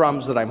of the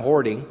crumbs that I'm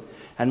hoarding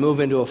and move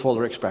into a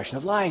fuller expression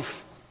of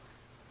life.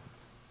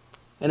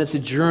 And it's a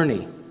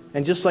journey.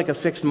 And just like a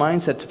fixed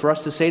mindset, for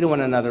us to say to one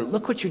another,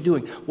 look what you're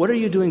doing. What are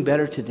you doing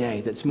better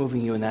today that's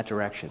moving you in that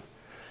direction?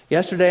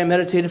 Yesterday I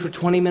meditated for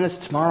 20 minutes.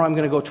 Tomorrow I'm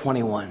going to go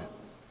 21.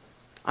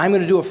 I'm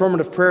going to do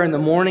affirmative prayer in the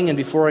morning and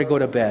before I go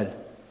to bed.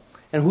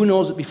 And who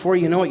knows, before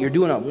you know it, you're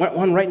doing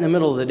one right in the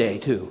middle of the day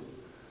too.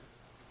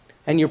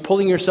 And you're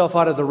pulling yourself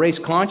out of the race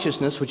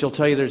consciousness, which will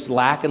tell you there's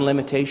lack and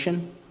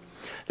limitation.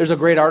 There's a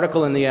great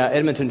article in the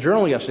Edmonton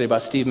Journal yesterday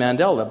about Steve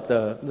Mandel,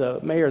 the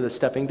mayor that's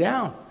stepping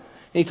down.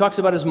 And he talks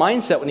about his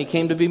mindset when he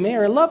came to be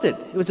mayor. I loved it.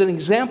 It was an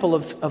example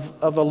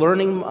of a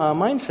learning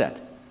mindset.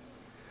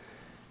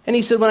 And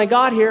he said, when I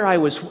got here,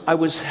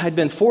 I'd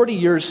been 40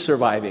 years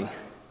surviving.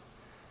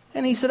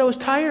 And he said, I was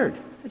tired.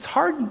 It's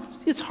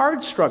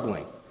hard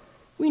struggling.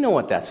 We know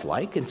what that's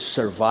like, and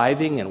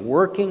surviving and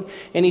working.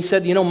 And he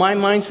said, my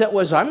mindset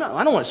was, I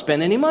don't want to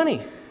spend any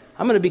money.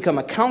 I'm going to become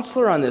a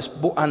counselor on this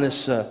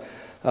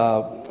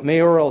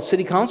mayoral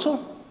city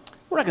council.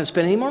 We're not going to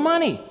spend any more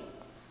money.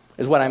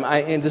 Is what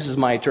and this is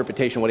my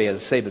interpretation of what he has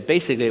to say, but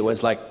basically it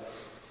was like,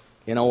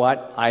 you know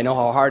what? I know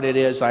how hard it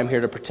is. I'm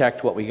here to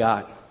protect what we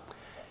got.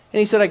 And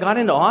he said, I got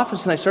into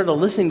office and I started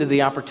listening to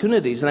the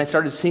opportunities and I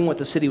started seeing what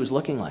the city was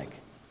looking like.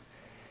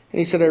 And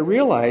he said, I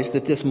realized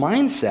that this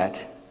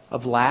mindset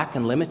of lack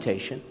and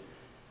limitation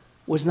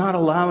was not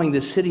allowing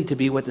this city to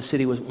be what the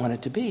city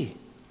wanted to be.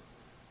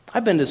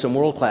 I've been to some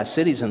world-class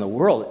cities in the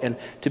world, and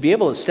to be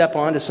able to step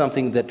onto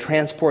something that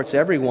transports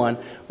everyone,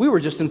 we were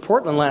just in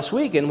Portland last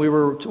week, and we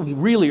were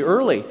really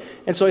early.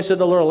 And so I said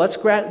to Laura, let's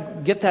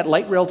get that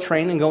light rail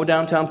train and go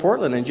downtown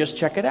Portland and just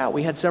check it out.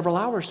 We had several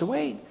hours to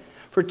wait.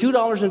 For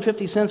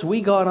 $2.50, we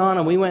got on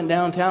and we went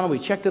downtown and we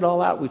checked it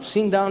all out. We've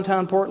seen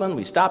downtown Portland.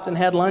 We stopped and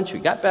had lunch. We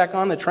got back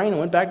on the train and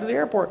went back to the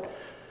airport.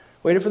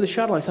 Waited for the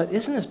shuttle. I thought,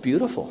 isn't this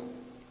beautiful?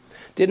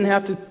 Didn't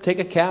have to take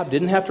a cab,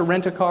 didn't have to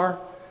rent a car.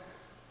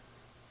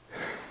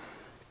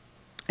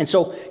 And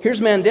so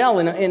here's Mandel,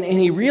 and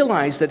he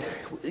realized that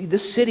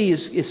this city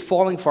is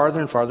falling farther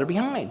and farther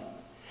behind.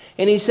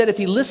 And he said if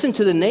he listened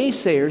to the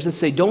naysayers that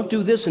say, don't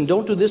do this and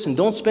don't do this and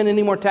don't spend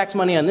any more tax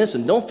money on this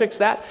and don't fix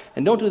that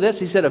and don't do this,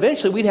 he said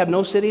eventually we'd have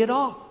no city at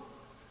all.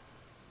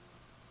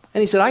 And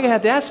he said, I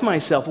have to ask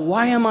myself,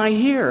 why am I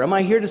here? Am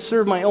I here to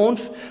serve my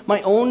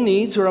own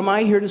needs, or am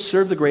I here to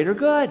serve the greater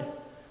good?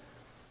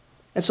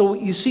 And so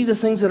you see the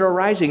things that are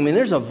arising. I mean,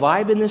 there's a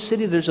vibe in this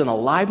city. There's an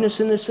aliveness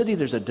in this city.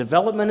 There's a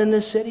development in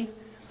this city.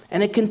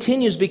 And it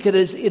continues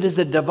because it is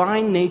the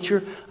divine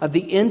nature of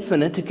the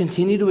infinite to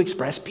continue to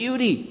express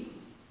beauty.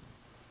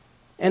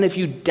 And if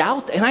you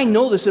doubt, and I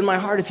know this in my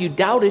heart, if you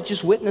doubt it,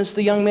 just witness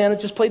the young man that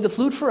just played the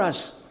flute for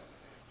us.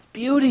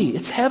 Beauty.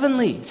 It's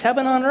heavenly. It's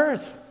heaven on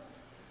earth.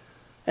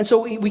 And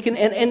so we can,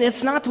 and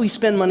it's not that we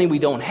spend money we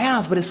don't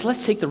have, but it's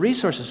let's take the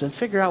resources and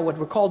figure out what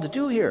we're called to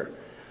do here.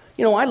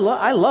 You know, I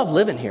love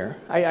living here.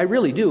 I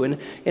really do. And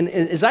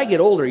as I get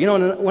older, you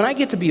know, when I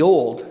get to be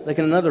old, like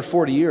in another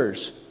 40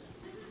 years,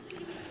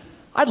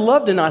 I'd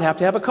love to not have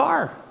to have a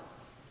car.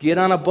 Get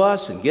on a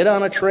bus and get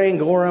on a train,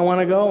 go where I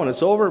want to go, and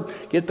it's over,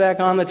 get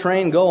back on the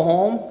train, go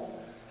home.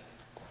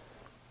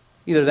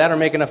 Either that or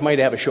make enough money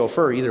to have a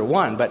chauffeur, either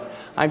one. But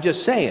I'm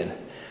just saying.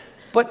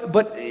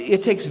 But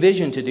it takes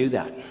vision to do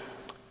that.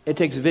 It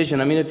takes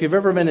vision. I mean, if you've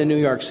ever been to New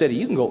York City,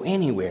 you can go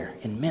anywhere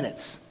in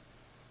minutes.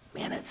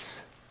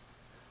 Minutes.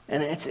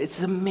 And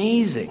it's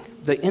amazing,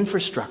 the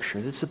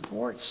infrastructure that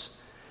supports.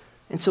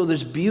 And so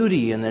there's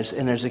beauty and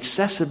there's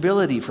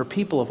accessibility for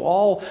people of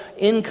all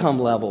income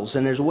levels,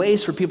 and there's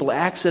ways for people to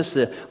access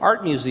the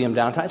art museum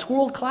downtown. It's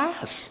world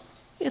class.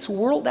 It's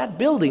that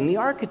building, the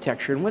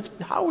architecture, and what's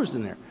housed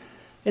in there.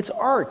 It's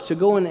art to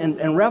go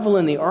and revel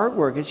in the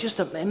artwork. It's just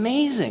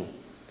amazing.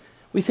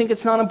 We think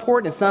it's not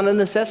important. It's not a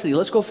necessity.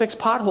 Let's go fix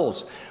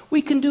potholes.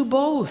 We can do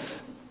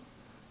both.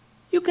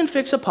 You can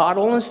fix a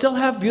pothole and still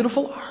have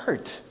beautiful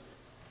art.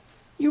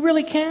 You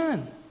really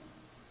can.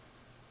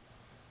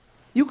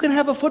 You can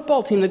have a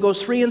football team that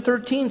goes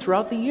 3-13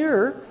 throughout the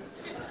year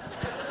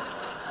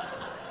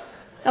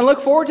and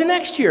look forward to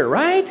next year,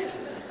 right?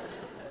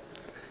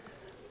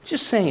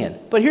 Just saying.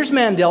 But here's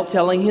Mandel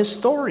telling his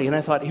story, and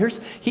I thought,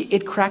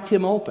 it cracked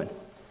him open.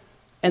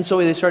 And so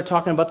they started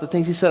talking about the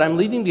things. He said, I'm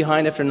leaving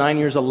behind after 9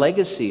 years a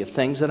legacy of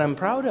things that I'm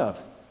proud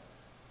of.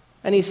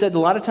 And he said, a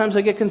lot of times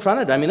I get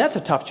confronted. I mean, that's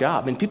a tough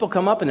job. And people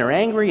come up and they're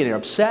angry and they're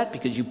upset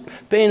because you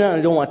pay and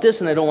I don't want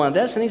this and I don't want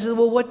this. And he said,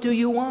 well, what do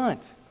you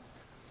want?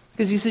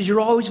 Because he says,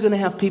 you're always going to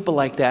have people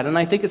like that. And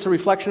I think it's a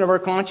reflection of our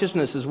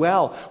consciousness as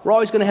well. We're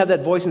always going to have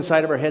that voice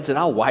inside of our heads that,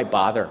 oh, why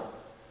bother?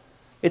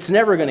 It's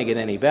never going to get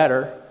any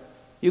better.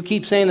 You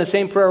keep saying the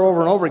same prayer over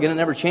and over again, it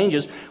never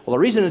changes. Well, the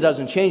reason it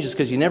doesn't change is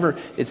because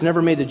it's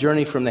never made the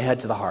journey from the head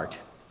to the heart.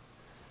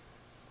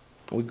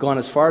 We've gone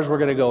as far as we're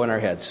going to go in our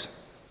heads.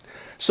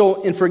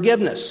 So in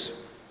forgiveness,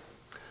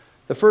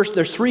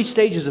 there's 3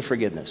 stages of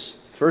forgiveness.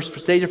 First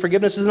stage of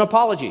forgiveness is an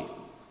apology.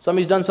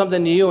 Somebody's done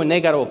something to you and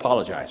they got to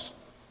apologize.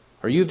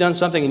 Or you've done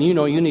something and you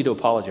know you need to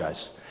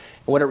apologize.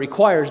 And what it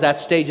requires, that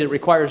stage, it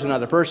requires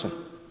another person.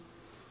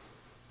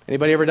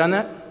 Anybody ever done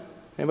that?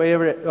 Anybody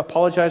ever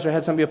apologized or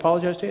had somebody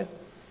apologize to you?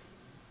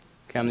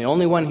 Okay, I'm the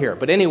only one here.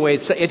 But anyway,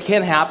 it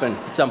can happen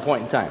at some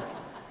point in time.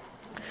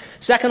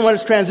 Second one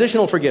is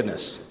transitional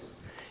forgiveness.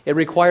 It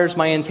requires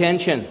my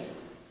intention.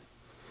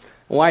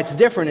 And why it's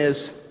different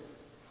is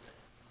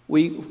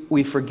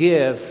we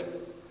forgive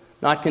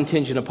not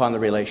contingent upon the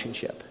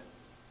relationship.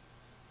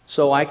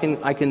 So I can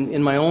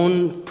in my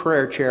own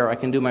prayer chair, I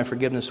can do my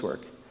forgiveness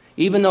work.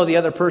 Even though the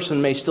other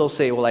person may still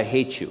say, well, I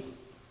hate you.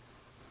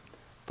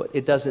 But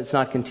it's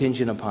not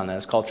contingent upon that.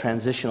 It's called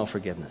transitional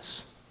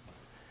forgiveness.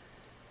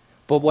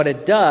 But what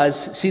it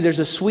does, see, there's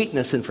a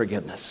sweetness in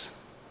forgiveness.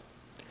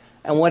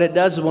 And what it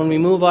does is when we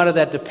move out of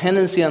that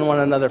dependency on one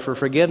another for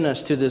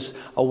forgiveness to this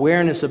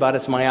awareness about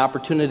it's my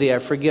opportunity, I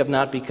forgive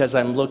not because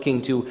I'm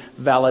looking to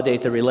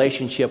validate the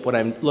relationship. What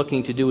I'm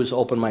looking to do is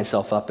open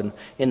myself up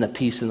in the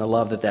peace and the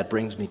love that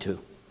brings me to,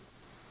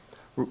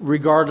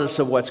 regardless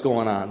of what's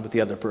going on with the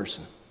other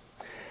person.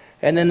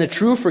 And then the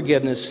true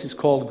forgiveness is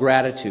called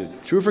gratitude.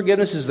 True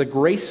forgiveness is the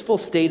graceful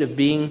state of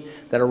being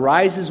that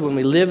arises when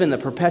we live in the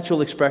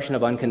perpetual expression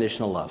of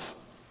unconditional love.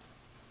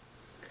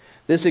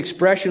 This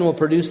expression will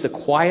produce the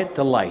quiet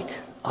delight.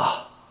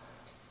 I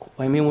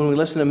mean, when we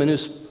listen to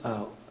Manu's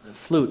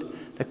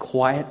flute, the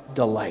quiet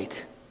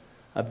delight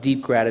of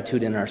deep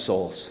gratitude in our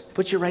souls.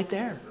 Puts you right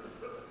there.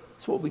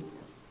 That's what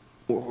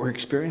we're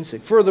experiencing.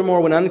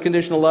 Furthermore, when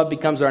unconditional love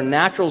becomes our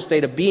natural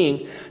state of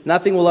being,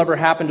 nothing will ever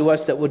happen to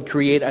us that would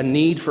create a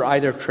need for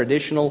either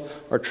traditional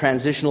or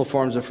transitional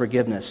forms of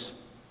forgiveness.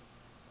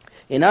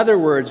 In other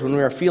words, when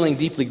we are feeling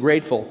deeply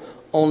grateful,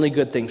 only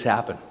good things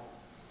happen.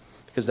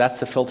 Because that's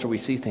the filter we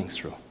see things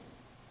through.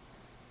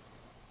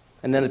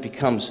 And then it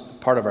becomes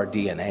part of our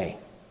DNA.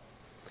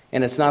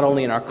 And it's not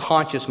only in our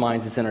conscious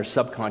minds, it's in our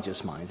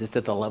subconscious minds. It's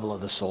at the level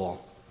of the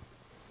soul.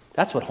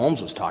 That's what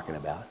Holmes was talking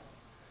about.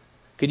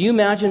 Could you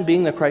imagine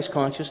being the Christ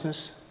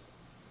consciousness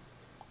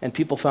and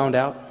people found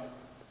out?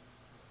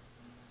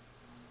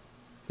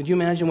 Could you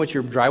imagine what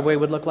your driveway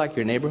would look like,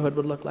 your neighborhood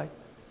would look like?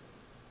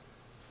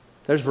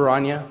 There's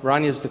Verania.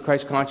 Verania is the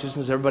Christ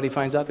consciousness. Everybody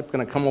finds out they're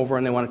going to come over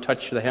and they want to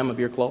touch the hem of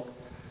your cloak. I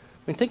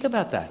mean, think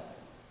about that.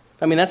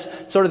 I mean, that's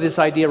sort of this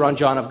idea around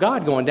John of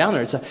God going down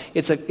there.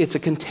 It's a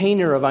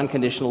container of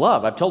unconditional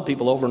love. I've told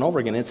people over and over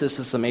again, it's just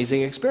this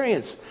amazing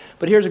experience.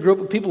 But here's a group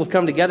of people who have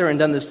come together and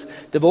done this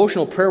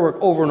devotional prayer work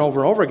over and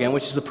over and over again,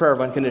 which is the prayer of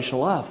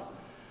unconditional love.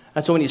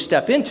 And so when you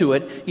step into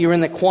it, you're in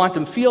the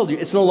quantum field.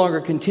 It's no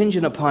longer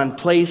contingent upon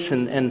place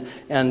and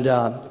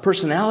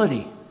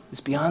personality.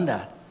 It's beyond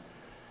that.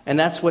 And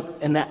that's what,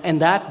 and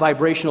that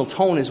vibrational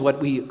tone is what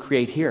we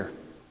create here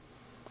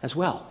as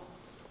well.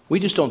 We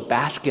just don't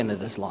bask in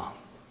it as long,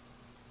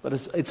 but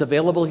it's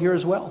available here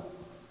as well.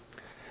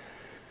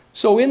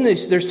 So in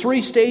this, there's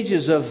 3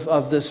 stages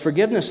of this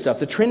forgiveness stuff,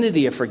 the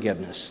trinity of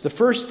forgiveness. The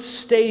first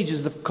stage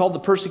is called the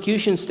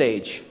persecution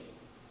stage.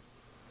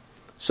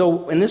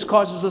 So, and this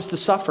causes us to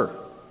suffer.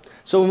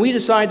 So when we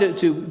decide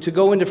to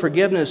go into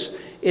forgiveness,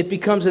 it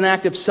becomes an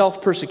act of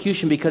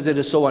self-persecution because it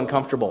is so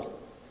uncomfortable.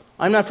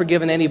 I'm not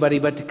forgiving anybody,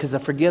 but because I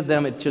forgive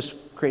them, it just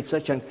creates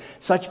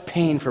such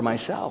pain for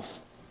myself.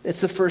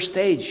 It's the first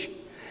stage.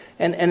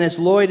 And as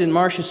Lloyd and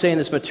Marcia say in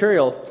this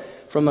material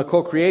from the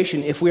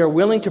co-creation, if we are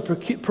willing to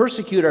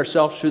persecute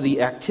ourselves through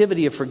the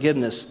activity of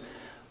forgiveness,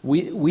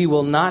 we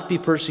will not be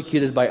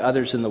persecuted by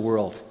others in the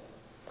world.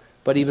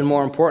 But even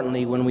more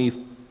importantly, when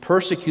we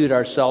persecute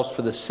ourselves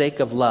for the sake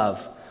of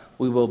love,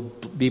 we will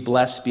be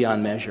blessed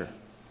beyond measure.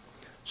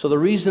 So the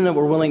reason that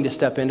we're willing to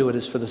step into it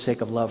is for the sake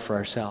of love for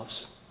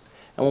ourselves.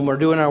 And when we're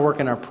doing our work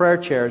in our prayer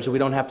chairs, we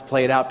don't have to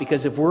play it out,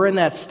 because if we're in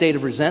that state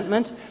of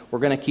resentment, we're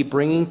going to keep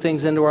bringing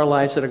things into our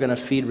lives that are going to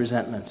feed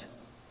resentment.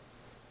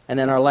 And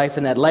then our life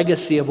and that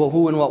legacy of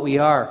who and what we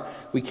are,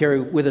 we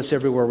carry with us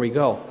everywhere we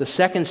go. The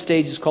second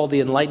stage is called the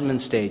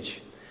enlightenment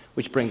stage,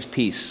 which brings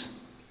peace.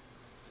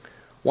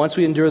 Once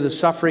we endure the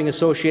suffering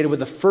associated with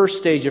the first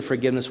stage of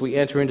forgiveness, we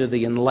enter into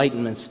the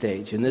enlightenment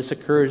stage. And this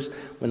occurs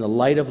when the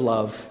light of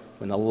love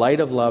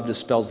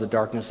dispels the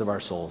darkness of our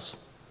souls.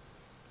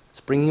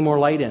 It's bringing more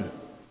light in.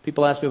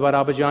 People ask me about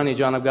Abba Jani,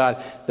 John of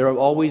God. They're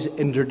always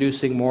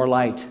introducing more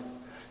light.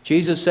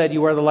 Jesus said,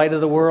 "You are the light of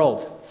the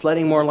world." It's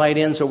letting more light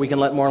in so we can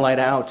let more light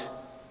out.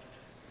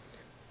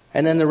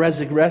 And then the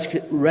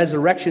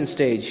resurrection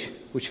stage,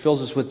 which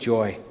fills us with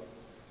joy.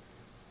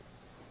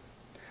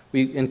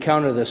 We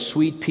encounter the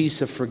sweet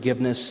peace of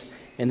forgiveness,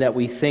 in that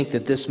we think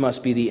that this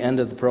must be the end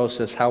of the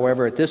process.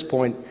 However, at this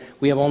point,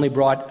 we have only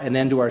brought an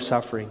end to our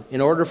suffering.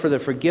 In order for the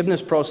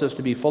forgiveness process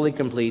to be fully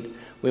complete,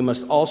 we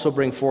must also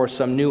bring forth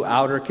some new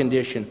outer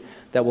condition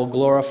that will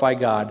glorify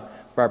God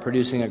by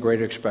producing a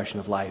greater expression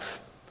of life.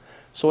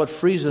 So it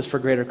frees us for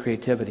greater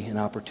creativity and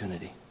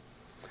opportunity.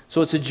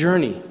 So it's a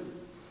journey.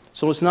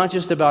 So it's not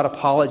just about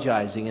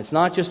apologizing. It's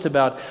not just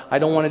about, I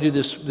don't want to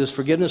do this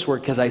forgiveness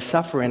work because I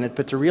suffer in it,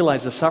 but to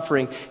realize the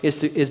suffering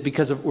is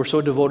because we're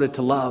so devoted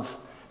to love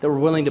that we're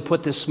willing to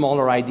put this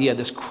smaller idea,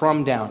 this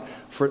crumb down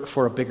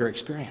for a bigger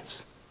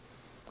experience.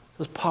 It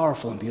was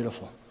powerful and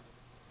beautiful.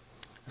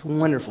 It's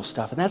wonderful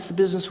stuff. And that's the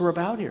business we're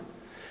about here.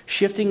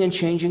 Shifting and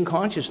changing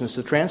consciousness,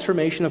 the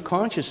transformation of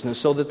consciousness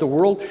so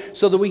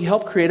that we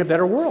help create a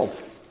better world.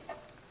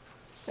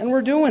 And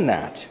we're doing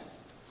that.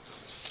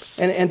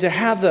 And to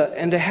have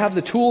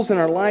the tools in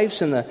our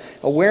lives and the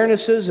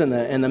awarenesses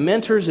and the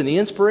mentors and the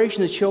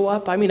inspiration that show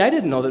up. I mean, I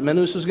didn't know that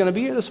Manus was going to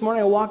be here this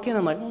morning. I walk in,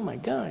 I'm like, oh my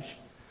gosh.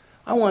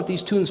 I want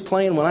these tunes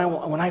playing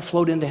when I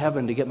float into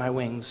heaven to get my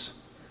wings.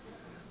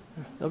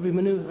 That'll be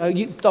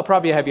Manu. They'll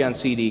probably have you on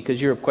CD because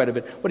you're quite a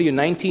bit. What are you,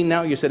 19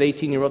 now? You said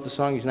 18, you wrote the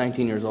song. He's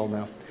 19 years old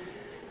now.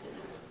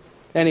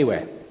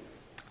 Anyway,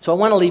 so I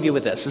want to leave you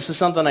with this. This is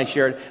something I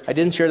shared. I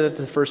didn't share that at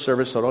the first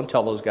service, so don't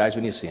tell those guys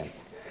when you see them.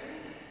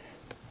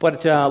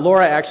 But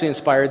Laura actually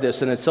inspired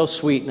this, and it's so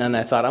sweet, and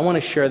I thought, I want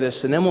to share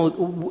this. And then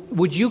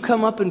would you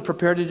come up and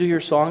prepare to do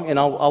your song? And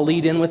I'll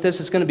lead in with this.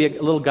 It's going to be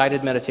a little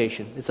guided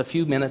meditation. It's a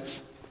few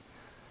minutes.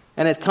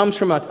 And it comes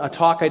from a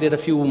talk I did a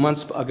few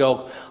months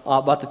ago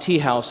about the tea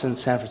house in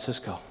San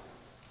Francisco.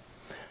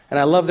 And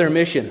I love their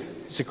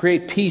mission. It's to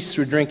create peace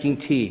through drinking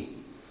tea.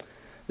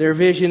 Their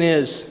vision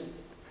is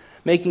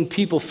making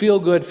people feel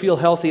good, feel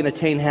healthy, and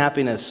attain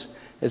happiness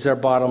is their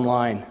bottom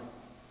line.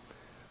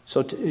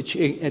 So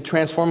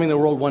transforming the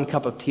world one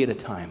cup of tea at a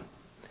time.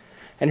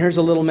 And here's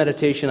a little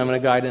meditation I'm going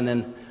to guide, and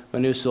then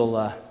Manus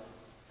will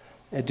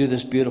do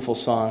this beautiful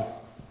song.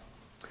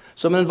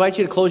 So I'm going to invite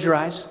you to close your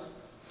eyes.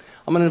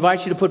 I'm going to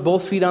invite you to put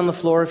both feet on the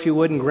floor, if you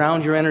would, and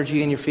ground your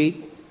energy in your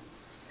feet,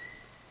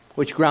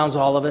 which grounds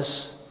all of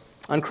us.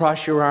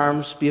 Uncross your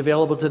arms. Be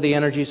available to the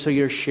energy so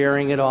you're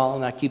sharing it all,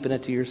 not keeping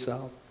it to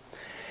yourself.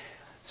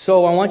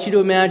 So I want you to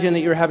imagine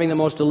that you're having the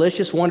most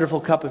delicious,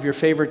 wonderful cup of your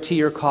favorite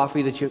tea or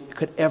coffee that you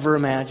could ever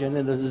imagine,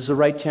 and it is the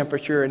right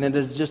temperature, and it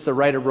is just the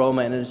right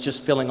aroma, and it is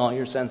just filling all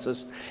your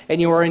senses. And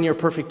you are in your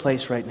perfect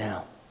place right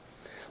now.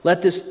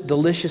 Let this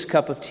delicious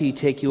cup of tea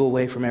take you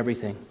away from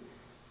everything,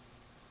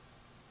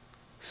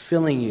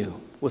 filling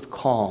you with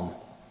calm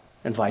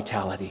and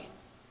vitality.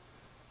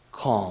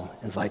 Calm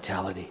and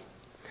vitality.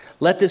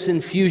 Let this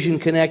infusion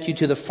connect you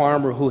to the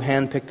farmer who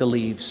handpicked the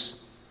leaves,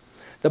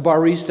 The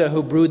barista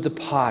who brewed the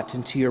pot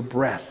into your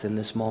breath in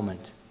this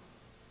moment.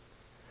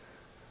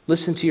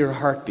 Listen to your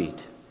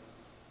heartbeat.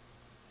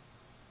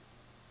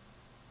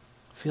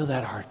 Feel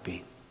that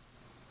heartbeat.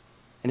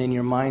 And in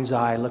your mind's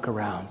eye, look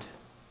around.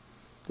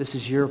 This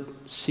is your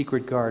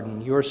secret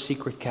garden, your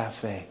secret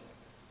cafe.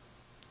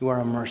 You are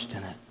immersed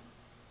in it.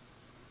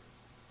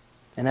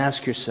 And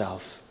ask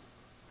yourself,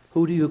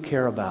 who do you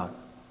care about?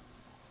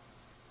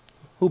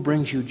 Who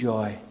brings you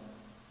joy?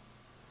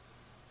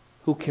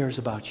 Who cares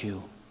about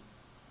you?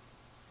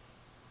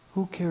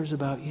 Who cares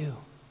about you?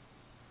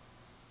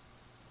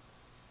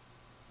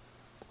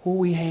 Who are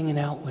we hanging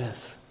out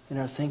with in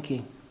our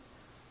thinking?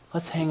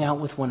 Let's hang out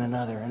with one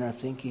another in our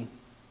thinking.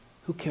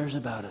 Who cares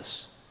about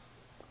us?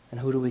 And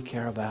who do we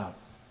care about?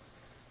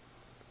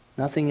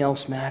 Nothing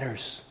else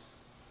matters.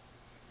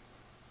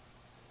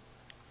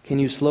 Can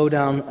you slow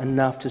down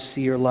enough to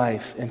see your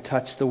life and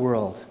touch the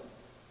world?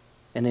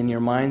 And in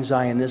your mind's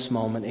eye in this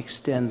moment,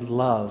 extend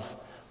love,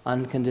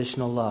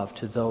 unconditional love,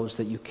 to those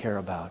that you care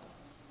about,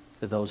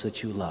 to those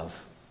that you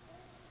love.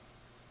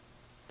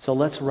 So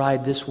let's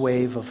ride this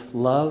wave of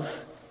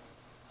love,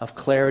 of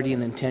clarity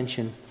and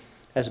intention,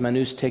 as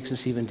Manus takes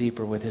us even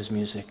deeper with his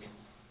music.